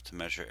plethysmograph to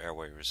measure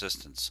airway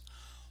resistance.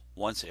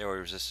 Once airway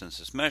resistance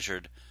is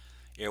measured,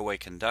 airway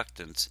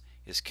conductance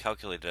is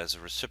calculated as a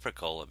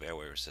reciprocal of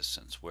airway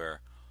resistance,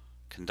 where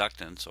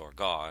conductance, or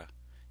GAR,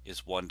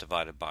 is 1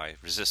 divided by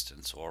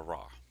resistance, or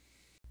RA.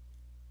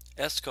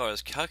 SGAR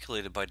is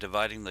calculated by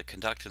dividing the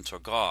conductance or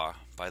GAR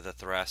by the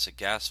thoracic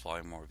gas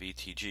volume or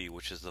VTG,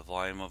 which is the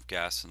volume of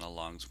gas in the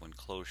lungs when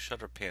closed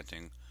shutter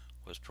panting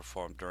was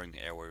performed during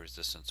the airway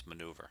resistance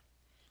maneuver.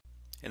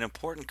 An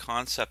important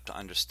concept to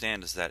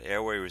understand is that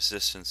airway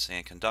resistance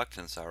and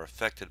conductance are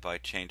affected by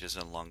changes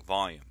in lung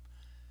volume.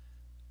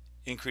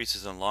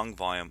 Increases in lung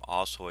volume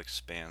also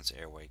expands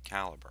airway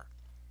caliber.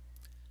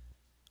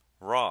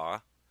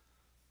 Ra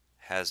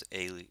has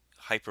a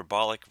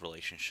hyperbolic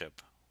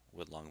relationship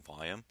with lung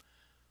volume,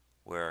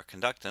 where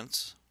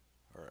conductance,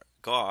 or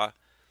GA,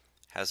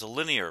 has a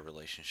linear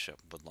relationship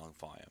with lung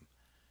volume.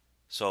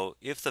 So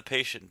if the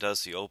patient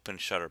does the open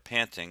shutter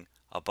panting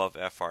above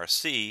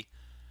FRC,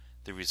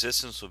 the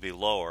resistance will be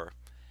lower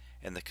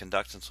and the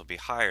conductance will be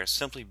higher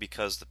simply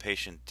because the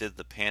patient did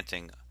the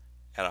panting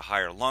at a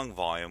higher lung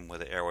volume where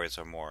the airways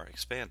are more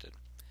expanded.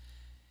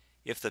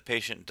 If the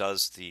patient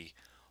does the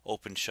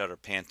open shutter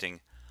panting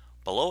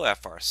below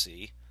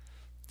FRC,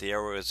 the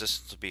airway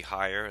resistance will be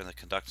higher and the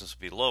conductance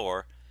will be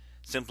lower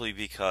simply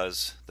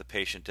because the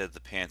patient did the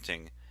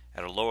panting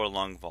at a lower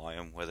lung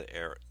volume where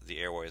the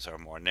airways are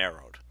more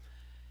narrowed.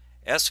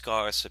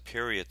 SGAR is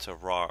superior to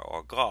RA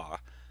or GA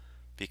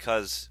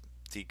because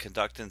the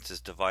conductance is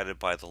divided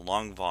by the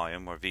lung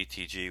volume or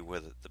VTG where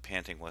the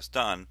panting was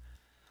done.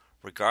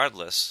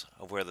 Regardless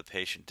of where the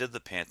patient did the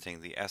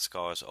panting, the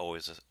SGAR is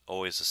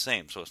always the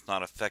same, so it's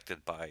not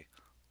affected by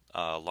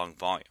lung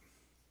volume.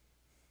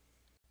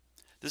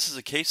 This is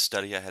a case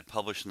study I had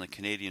published in the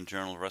Canadian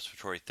Journal of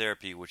Respiratory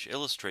Therapy, which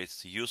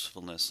illustrates the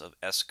usefulness of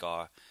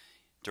SGAR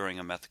during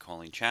a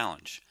methacholine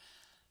challenge.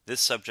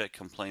 This subject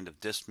complained of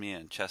dyspnea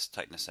and chest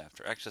tightness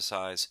after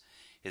exercise.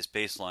 His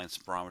baseline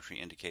spirometry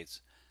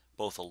indicates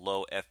both a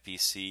low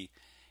FVC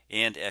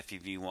and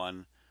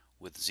FEV1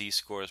 with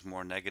z-scores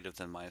more negative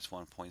than minus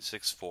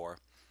 1.64.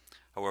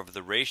 However,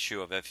 the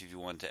ratio of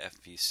FEV1 to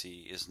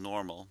FVC is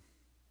normal,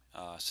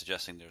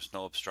 suggesting there's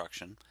no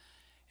obstruction.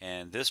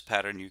 And this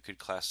pattern you could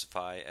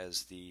classify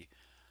as the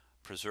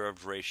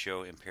preserved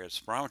ratio impaired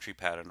spirometry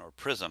pattern, or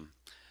PRISM.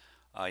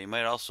 You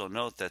might also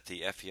note that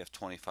the FEF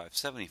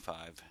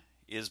 2575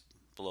 is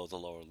below the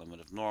lower limit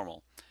of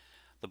normal.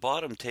 The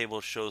bottom table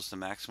shows the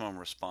maximum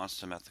response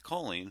to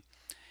methacholine,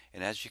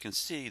 and as you can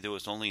see, there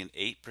was only an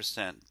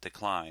 8%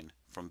 decline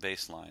from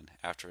baseline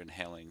after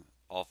inhaling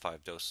all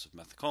 5 doses of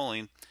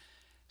methacholine.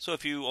 So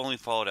if you only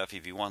followed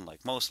FEV1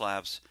 like most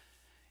labs,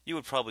 you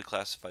would probably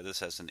classify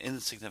this as an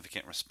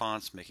insignificant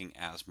response, making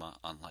asthma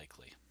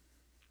unlikely.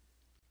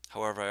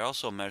 However, I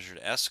also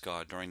measured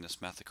SGAR during this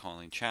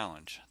methacholine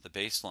challenge. The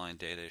baseline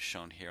data is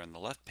shown here in the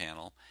left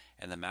panel,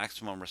 and the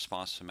maximum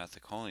response to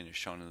methacholine is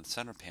shown in the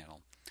center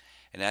panel.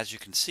 And as you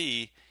can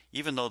see,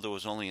 even though there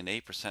was only an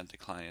 8%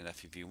 decline in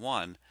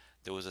FEV1,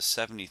 there was a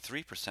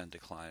 73%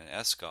 decline in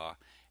SGAR,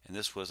 and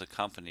this was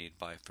accompanied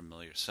by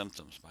familiar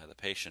symptoms by the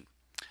patient.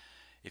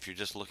 If you're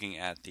just looking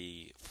at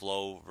the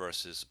flow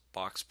versus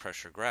box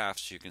pressure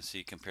graphs, you can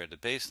see compared to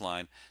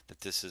baseline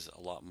that this is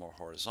a lot more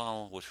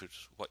horizontal, which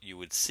is what you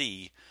would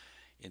see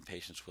in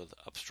patients with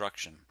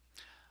obstruction.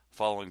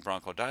 Following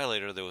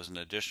bronchodilator, there was an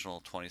additional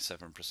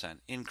 27%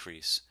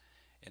 increase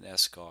in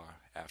SGAR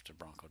after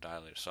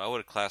bronchodilator. So I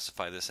would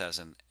classify this as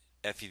an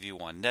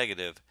FEV1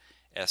 negative,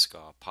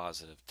 SGAR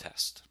positive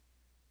test.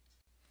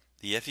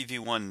 The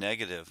FEV1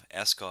 negative,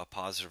 SGAR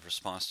positive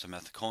response to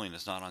methacholine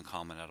is not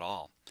uncommon at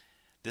all.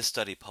 This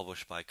study,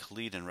 published by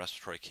Khalid in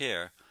Respiratory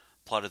Care,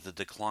 plotted the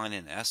decline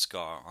in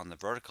SGAR on the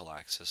vertical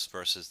axis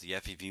versus the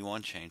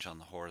FEV1 change on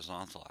the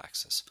horizontal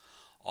axis.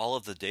 All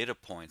of the data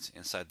points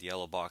inside the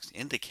yellow box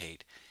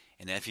indicate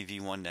an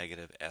FEV1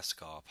 negative,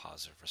 SGAR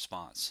positive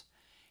response.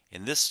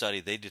 In this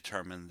study, they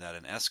determined that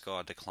an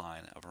SGAR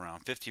decline of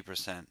around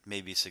 50%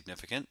 may be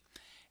significant,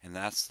 and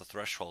that's the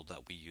threshold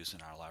that we use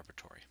in our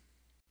laboratory.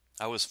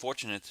 I was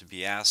fortunate to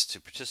be asked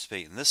to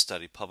participate in this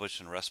study published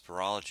in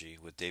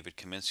Respirology with David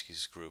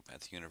Kaminsky's group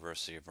at the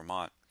University of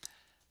Vermont.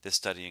 This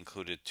study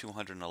included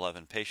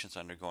 211 patients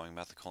undergoing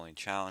methacholine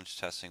challenge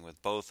testing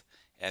with both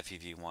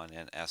FEV1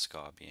 and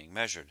SGAR being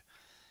measured.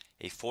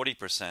 A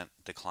 40%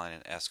 decline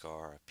in SGAR,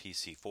 or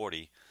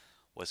PC40,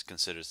 was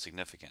considered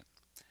significant.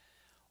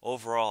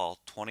 Overall,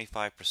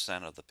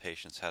 25% of the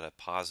patients had a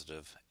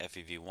positive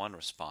FEV1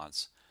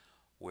 response,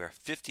 where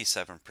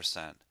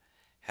 57%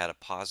 had a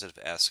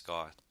positive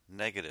SGAR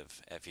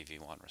negative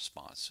FEV1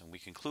 response. And we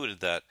concluded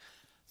that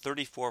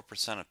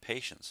 34% of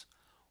patients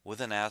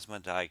with an asthma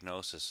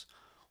diagnosis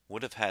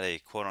would have had a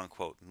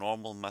quote-unquote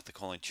normal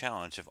methacholine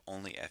challenge if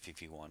only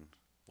FEV1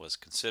 was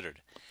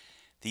considered.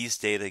 These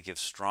data give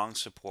strong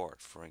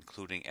support for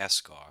including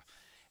SGAR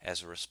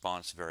as a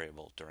response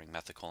variable during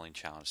methacholine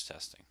challenge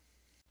testing.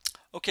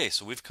 Okay,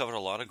 so we've covered a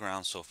lot of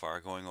ground so far,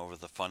 going over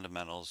the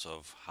fundamentals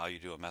of how you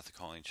do a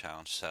methacholine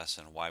challenge test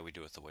and why we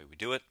do it the way we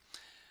do it.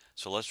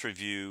 So let's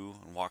review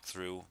and walk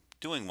through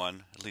doing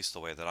one, at least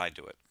the way that I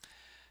do it.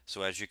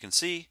 So as you can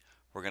see,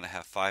 we're going to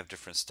have 5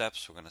 different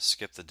steps. We're going to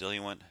skip the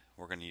diluent.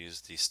 We're going to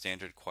use the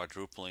standard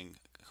quadrupling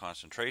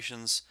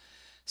concentrations,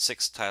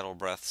 6 tidal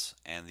breaths,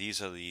 and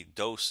these are the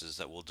doses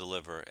that we'll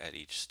deliver at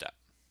each step.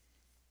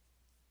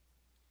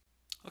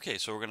 Okay,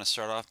 so we're going to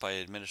start off by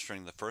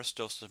administering the first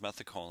dose of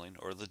methacholine,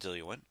 or the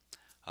diluent.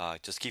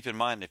 Just keep in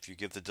mind, if you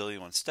give the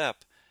diluent step,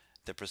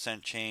 the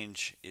percent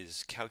change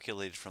is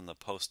calculated from the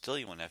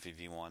post-diluent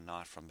FEV1,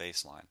 not from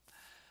baseline.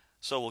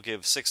 So we'll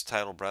give 6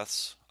 tidal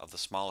breaths of the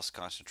smallest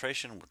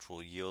concentration, which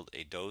will yield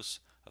a dose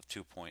of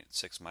 2.6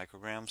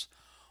 micrograms.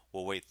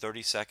 We'll wait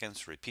 30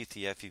 seconds, repeat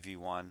the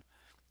FEV1,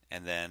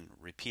 and then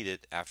repeat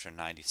it after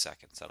 90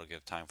 seconds. That'll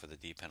give time for the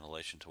deep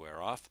inhalation to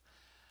wear off.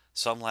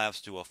 Some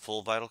labs do a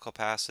full vital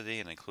capacity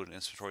and include an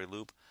inspiratory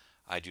loop.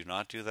 I do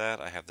not do that.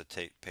 I have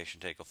the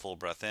patient take a full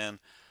breath in,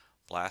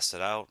 blast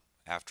it out.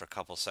 After a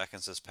couple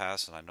seconds has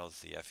passed and I know that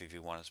the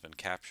FEV1 has been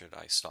captured,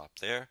 I stop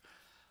there.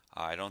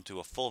 I don't do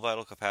a full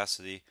vital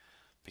capacity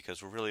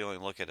because we're really only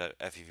looking at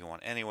FEV1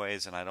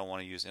 anyways, and I don't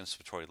want to use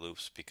inspiratory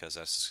loops because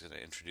that's just going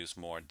to introduce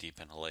more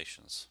deep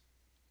inhalations.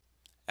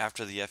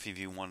 After the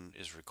FEV1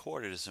 is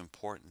recorded, it's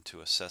important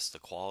to assess the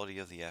quality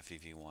of the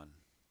FEV1.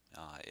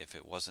 If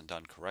it wasn't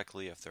done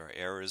correctly, if there are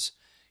errors,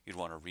 you'd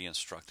want to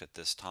re-instruct at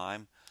this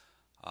time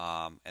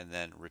and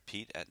then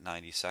repeat at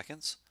 90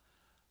 seconds.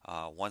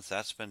 Once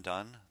that's been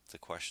done, the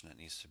question that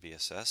needs to be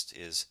assessed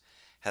is,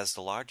 has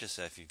the largest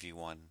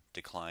FEV1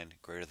 declined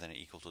greater than or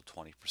equal to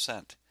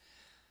 20%?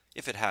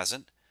 If it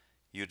hasn't,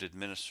 you'd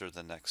administer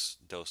the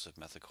next dose of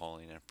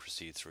methacholine and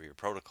proceed through your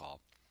protocol.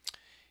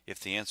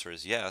 If the answer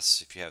is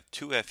yes, if you have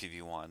two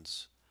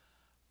FEV1s,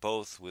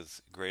 both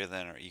with greater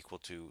than or equal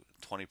to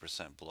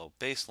 20% below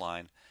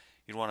baseline,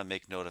 you'd want to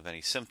make note of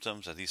any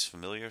symptoms. Are these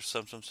familiar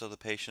symptoms to the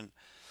patient?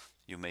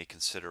 You may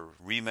consider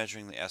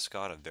remeasuring the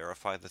SCOT to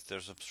verify that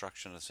there's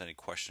obstruction. If there's any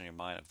question in your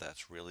mind if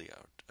that's really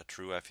a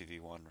true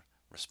FEV1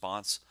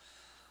 response.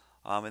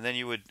 And then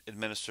you would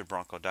administer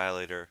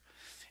bronchodilator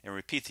and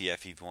repeat the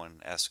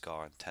FEV1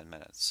 SCOT in 10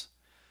 minutes.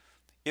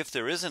 If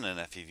there isn't an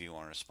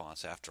FEV1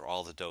 response after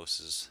all the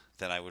doses,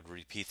 then I would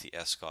repeat the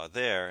SCOT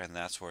there, and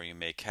that's where you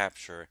may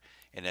capture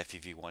an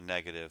FEV1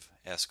 negative,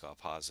 SCOT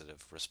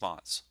positive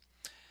response.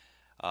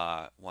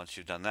 Once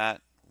you've done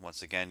that,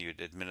 once again,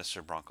 you'd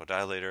administer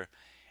bronchodilator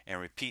and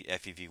repeat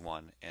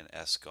FEV1 and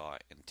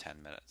SCOT in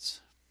 10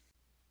 minutes.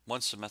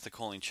 Once the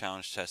methacholine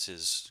challenge test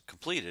is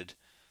completed,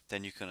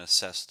 then you can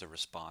assess the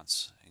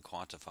response and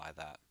quantify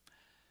that.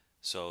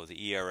 So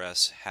the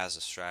ERS has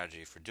a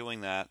strategy for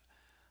doing that.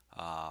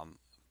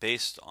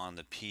 Based on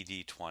the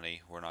PD20,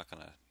 we're not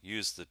going to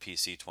use the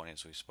PC20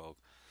 as we spoke.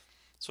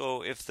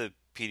 So if the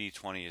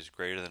PD20 is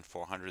greater than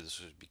 400, this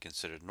would be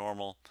considered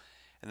normal.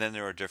 And then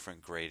there are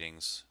different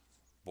gradings,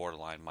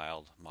 borderline,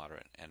 mild,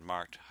 moderate, and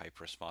marked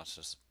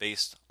hyperresponsiveness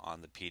based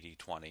on the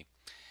PD20.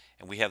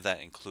 And we have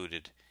that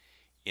included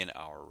in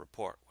our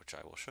report, which I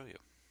will show you.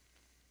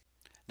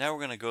 Now we're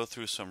going to go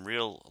through some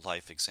real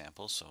life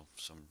examples, so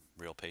some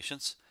real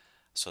patients.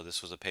 So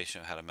this was a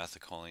patient who had a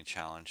methacholine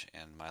challenge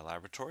in my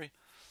laboratory.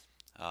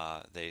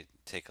 They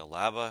take a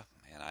LABA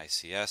and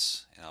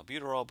ICS and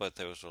albuterol, but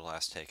those were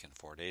last taken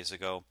 4 days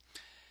ago.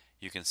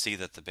 You can see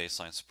that the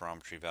baseline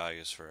spirometry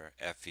values for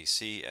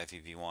FVC,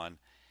 FEV1,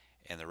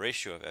 and the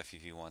ratio of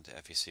FEV1 to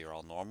FVC are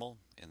all normal.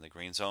 In the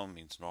green zone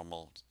means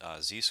normal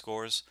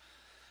Z-scores.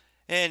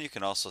 And you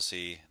can also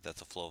see that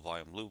the flow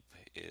volume loop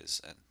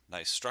is a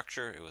nice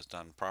structure. It was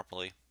done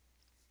properly.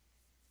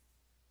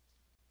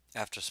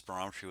 After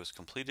spirometry was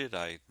completed,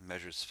 I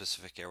measured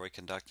specific airway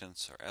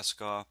conductance, or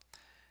SCOT.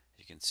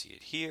 You can see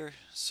it here.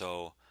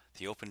 So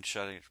the open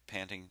shutter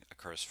panting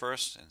occurs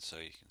first, and so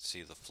you can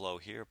see the flow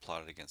here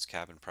plotted against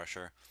cabin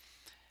pressure.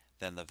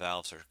 Then the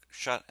valves are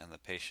shut and the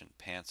patient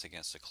pants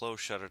against a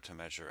closed shutter to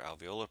measure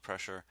alveolar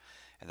pressure,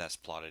 and that's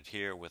plotted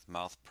here with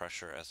mouth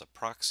pressure as a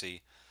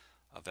proxy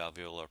of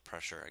alveolar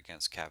pressure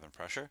against cabin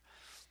pressure.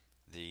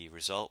 The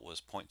result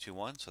was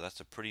 0.21, so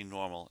that's a pretty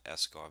normal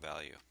SCOT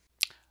value.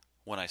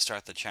 When I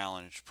start the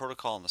challenge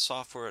protocol in the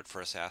software, it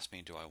first asks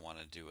me, do I want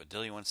to do a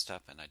diluent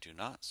step, and I do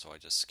not, so I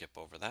just skip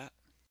over that.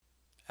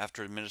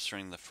 After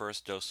administering the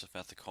first dose of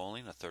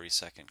methacholine, a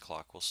 30-second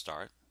clock will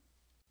start.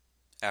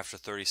 After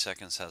 30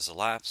 seconds has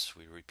elapsed,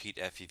 we repeat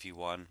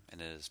FEV1,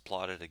 and it is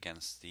plotted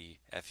against the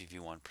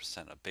FEV1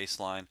 percent of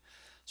baseline.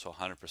 So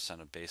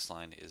 100% of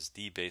baseline is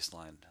the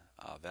baseline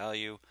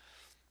value.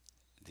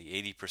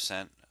 The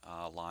 80%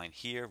 line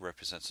here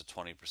represents a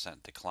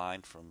 20%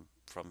 decline from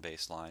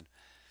baseline.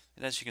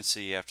 And as you can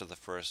see, after the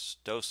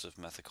first dose of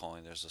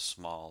methacholine, there's a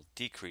small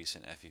decrease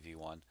in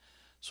FEV1,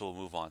 so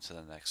we'll move on to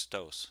the next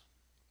dose.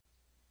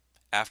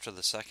 After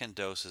the second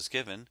dose is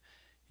given,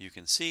 you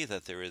can see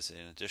that there is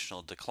an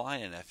additional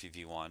decline in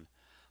FEV1,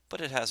 but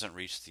it hasn't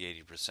reached the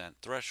 80%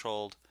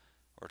 threshold,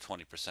 or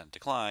 20%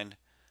 decline,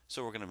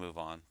 so we're going to move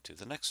on to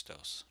the next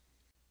dose.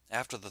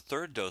 After the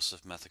third dose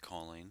of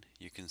methacholine,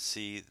 you can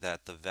see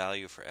that the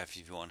value for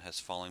FEV1 has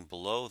fallen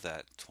below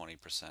that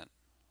 20%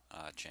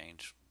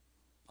 change.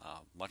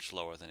 Much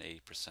lower than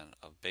 80%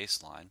 of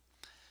baseline,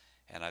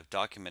 and I've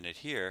documented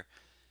here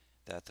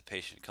that the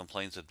patient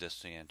complains of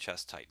dyspnea and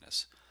chest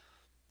tightness.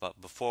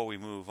 But before we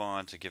move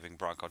on to giving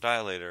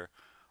bronchodilator,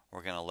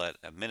 we're going to let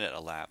a minute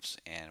elapse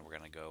and we're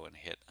going to go and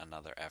hit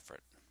another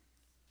effort.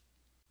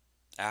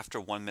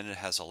 After 1 minute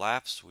has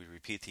elapsed, we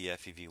repeat the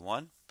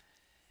FEV1.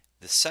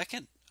 The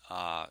second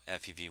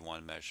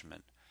FEV1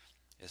 measurement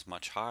is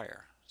much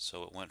higher.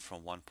 So it went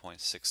from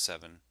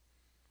 1.67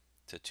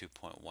 to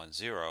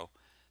 2.10.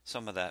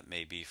 Some of that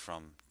may be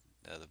from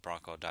the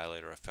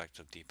bronchodilator effect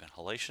of deep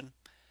inhalation.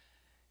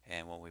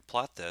 And when we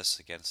plot this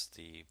against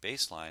the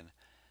baseline,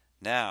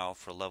 now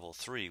for level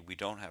 3 we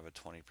don't have a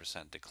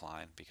 20%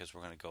 decline because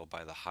we're going to go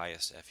by the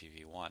highest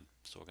FEV1.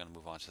 So we're going to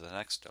move on to the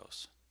next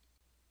dose.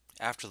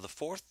 After the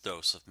 4th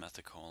dose of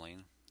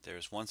methacholine,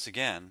 there's once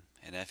again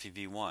an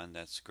FEV1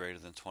 that's greater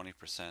than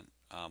 20%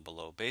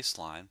 below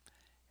baseline,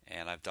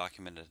 and I've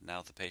documented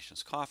now the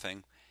patient's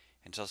coughing,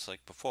 and just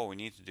like before we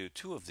need to do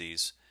 2 of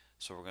these,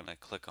 so we're going to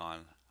click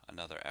on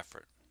another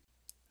effort.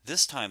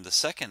 This time the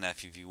second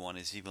FEV1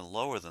 is even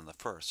lower than the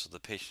first, so the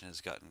patient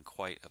has gotten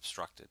quite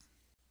obstructed.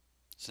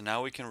 So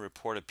now we can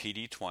report a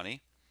PD20,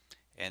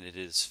 and it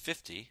is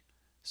 50,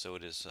 so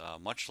it is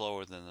much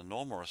lower than the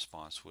normal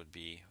response would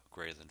be,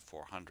 greater than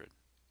 400.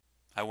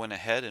 I went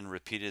ahead and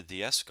repeated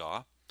the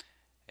SGAW,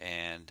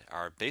 and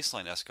our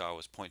baseline SGAW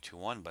was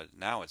 0.21, but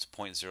now it's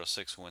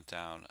 0.06, went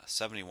down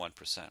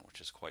 71%, which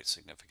is quite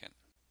significant.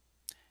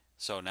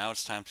 So now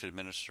it's time to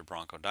administer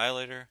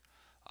bronchodilator.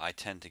 I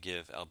tend to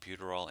give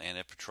albuterol and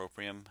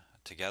ipratropium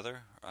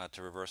together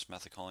to reverse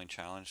methacholine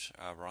challenge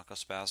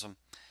bronchospasm.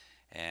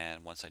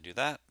 And once I do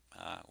that,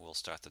 we'll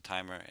start the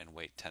timer and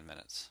wait 10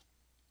 minutes.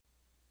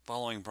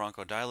 Following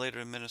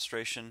bronchodilator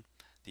administration,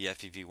 the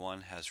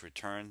FEV1 has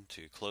returned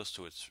to close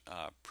to its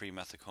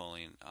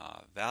pre-methacholine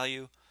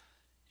value.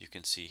 You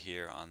can see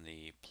here on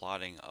the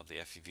plotting of the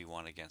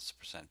FEV1 against the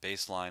percent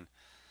baseline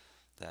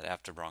that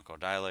after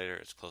bronchodilator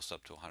it's close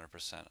up to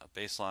 100% of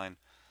baseline.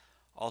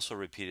 Also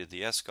repeated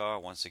the SGAR.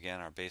 Once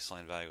again, our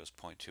baseline value is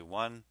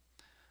 0.21,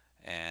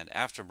 and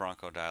after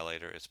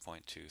bronchodilator it's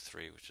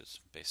 0.23, which is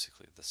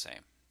basically the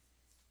same.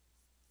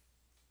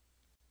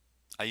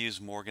 I use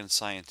Morgan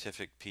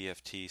Scientific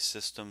PFT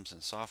systems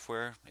and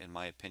software. In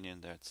my opinion,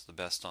 that's the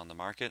best on the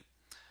market.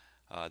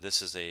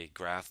 This is a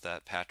graph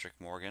that Patrick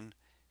Morgan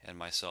and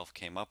myself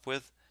came up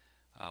with,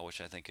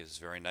 which I think is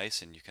very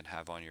nice and you can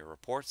have on your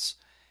reports.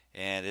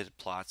 And it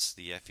plots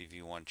the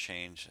FEV1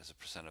 change as a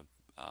percent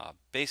of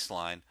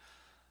baseline,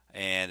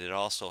 and it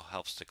also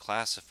helps to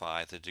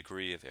classify the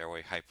degree of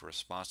airway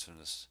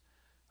hyperresponsiveness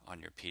on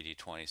your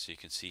PD20. So you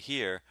can see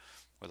here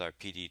with our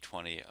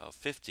PD20 of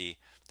 50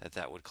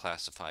 that would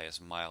classify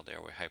as mild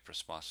airway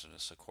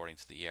hyperresponsiveness according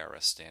to the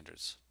ERS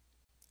standards.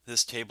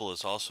 This table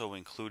is also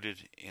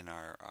included in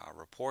our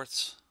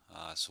reports.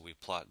 So we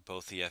plot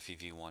both the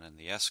FEV1 and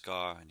the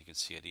SGAR, and you can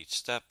see at each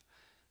step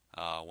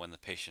when the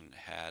patient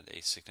had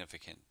a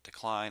significant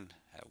decline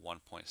at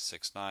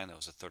 1.69, that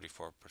was a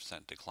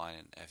 34% decline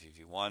in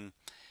FEV1,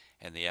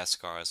 and the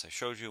SGAR, as I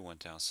showed you,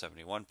 went down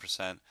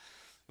 71%. It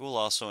will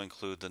also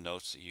include the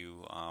notes that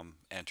you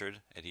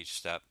entered at each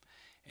step,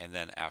 and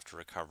then after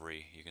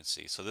recovery you can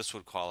see. So this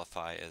would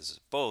qualify as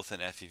both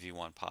an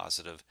FEV1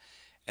 positive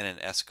and an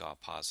SGAR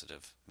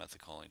positive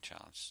methacholine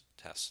challenge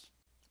test.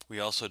 We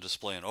also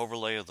display an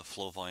overlay of the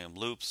flow volume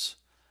loops.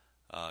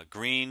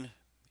 Green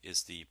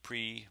is the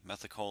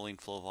pre-methacholine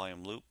flow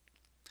volume loop.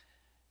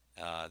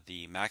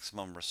 The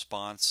maximum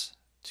response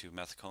to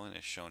methacholine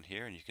is shown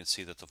here, and you can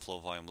see that the flow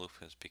volume loop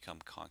has become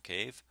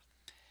concave.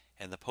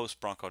 And the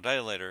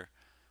post-bronchodilator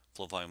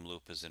flow volume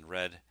loop is in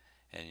red,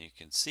 and you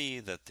can see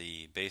that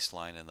the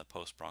baseline and the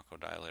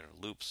post-bronchodilator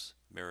loops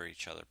mirror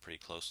each other pretty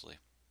closely.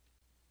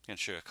 I'm going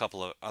to show you a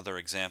couple of other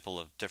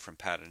examples of different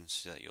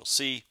patterns that you'll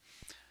see.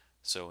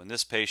 So in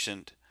this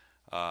patient,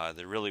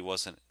 there really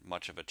wasn't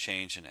much of a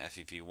change in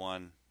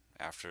FEV1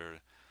 after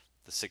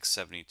the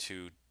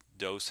 672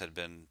 dose had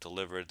been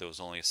delivered. There was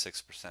only a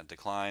 6%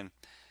 decline.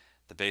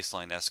 The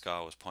baseline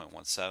SGAR was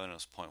 0.17, it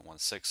was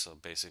 0.16, so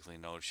basically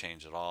no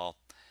change at all.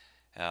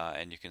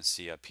 And you can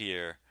see up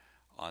here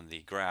on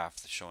the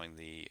graph showing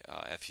the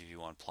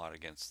FEV1 plot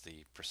against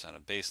the percent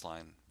of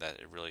baseline that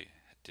it really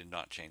did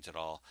not change at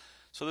all.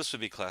 So this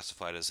would be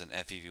classified as an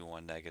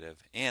FEV1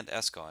 negative and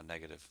SGAR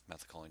negative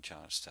methacholine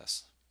challenge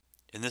test.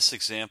 In this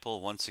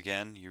example, once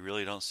again, you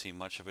really don't see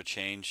much of a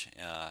change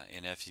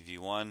in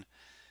FEV1.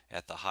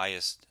 At the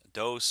highest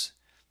dose,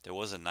 there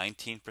was a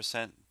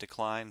 19%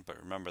 decline, but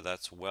remember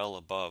that's well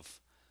above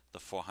the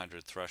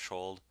 400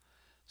 threshold,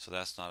 so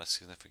that's not a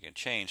significant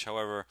change.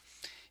 However,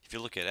 if you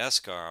look at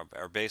SGAR,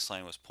 our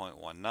baseline was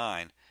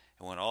 0.19 and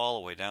went all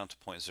the way down to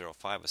 0.05,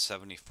 a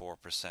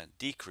 74%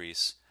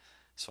 decrease.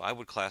 So I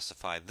would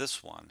classify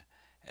this one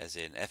as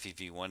an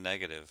FEV1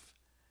 negative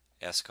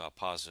SGAR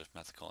positive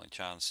methacholine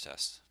challenge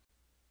test.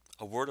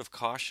 A word of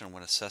caution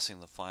when assessing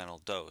the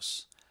final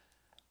dose.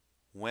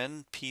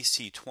 When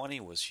PC20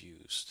 was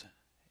used,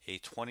 a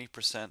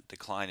 20%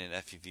 decline in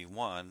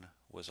FEV1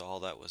 was all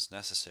that was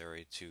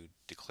necessary to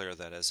declare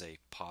that as a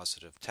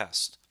positive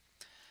test.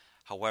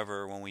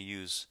 However, when we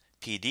use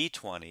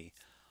PD20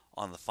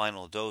 on the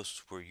final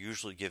dose, we're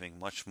usually giving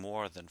much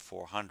more than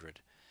 400.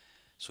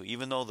 So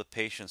even though the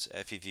patient's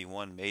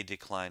FEV1 may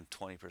decline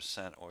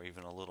 20% or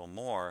even a little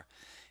more,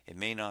 it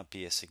may not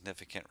be a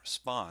significant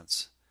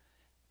response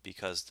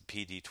because the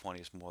PD20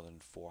 is more than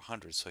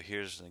 400. So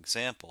here's an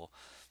example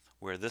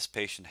where this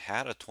patient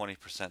had a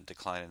 20%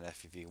 decline in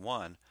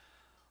FEV1,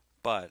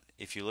 But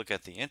if you look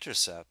at the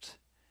intercept,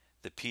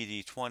 the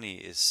PD20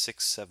 is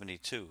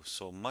 672,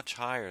 so much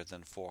higher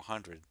than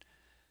 400.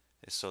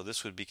 So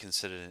this would be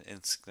considered an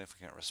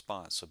insignificant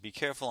response. So be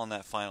careful on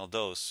that final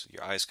dose.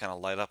 Your eyes kind of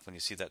light up when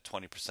you see that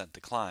 20%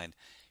 decline.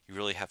 You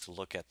really have to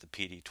look at the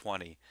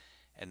PD20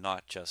 and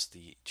not just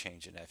the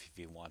change in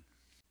FEV1.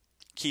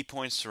 Key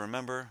points to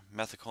remember: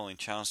 methacholine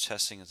challenge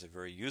testing is a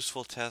very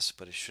useful test,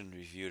 but it shouldn't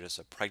be viewed as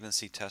a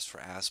pregnancy test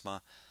for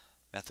asthma.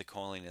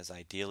 Methacholine is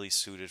ideally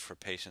suited for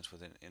patients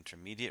with an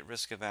intermediate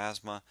risk of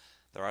asthma.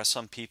 There are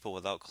some people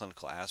without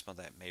clinical asthma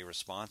that may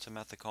respond to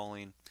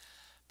methacholine.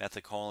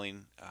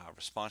 Methacholine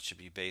response should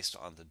be based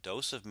on the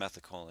dose of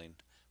methacholine,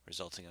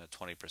 resulting in a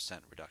 20%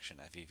 reduction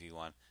in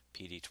FEV1,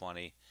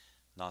 PD20,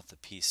 not the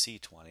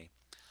PC20.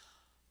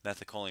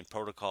 Methacholine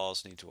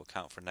protocols need to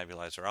account for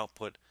nebulizer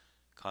output,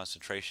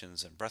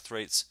 concentrations, and breath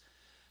rates,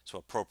 so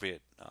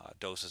appropriate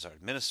doses are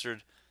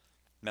administered.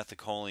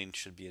 Methacholine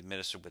should be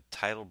administered with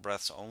tidal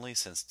breaths only,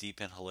 since deep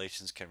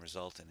inhalations can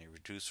result in a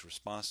reduced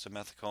response to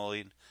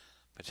methacholine,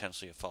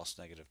 potentially a false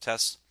negative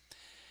test.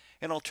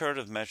 And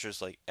alternative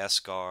measures like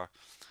SGAR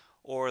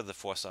or the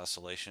forced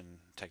oscillation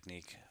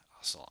technique,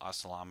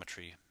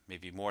 oscillometry, may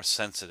be more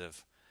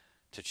sensitive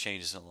to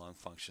changes in lung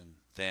function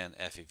than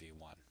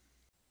FEV1.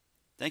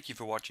 Thank you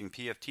for watching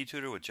PFT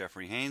Tutor with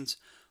Jeffrey Haynes.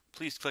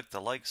 Please click the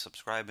like,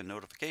 subscribe, and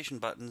notification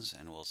buttons,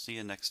 and we'll see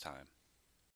you next time.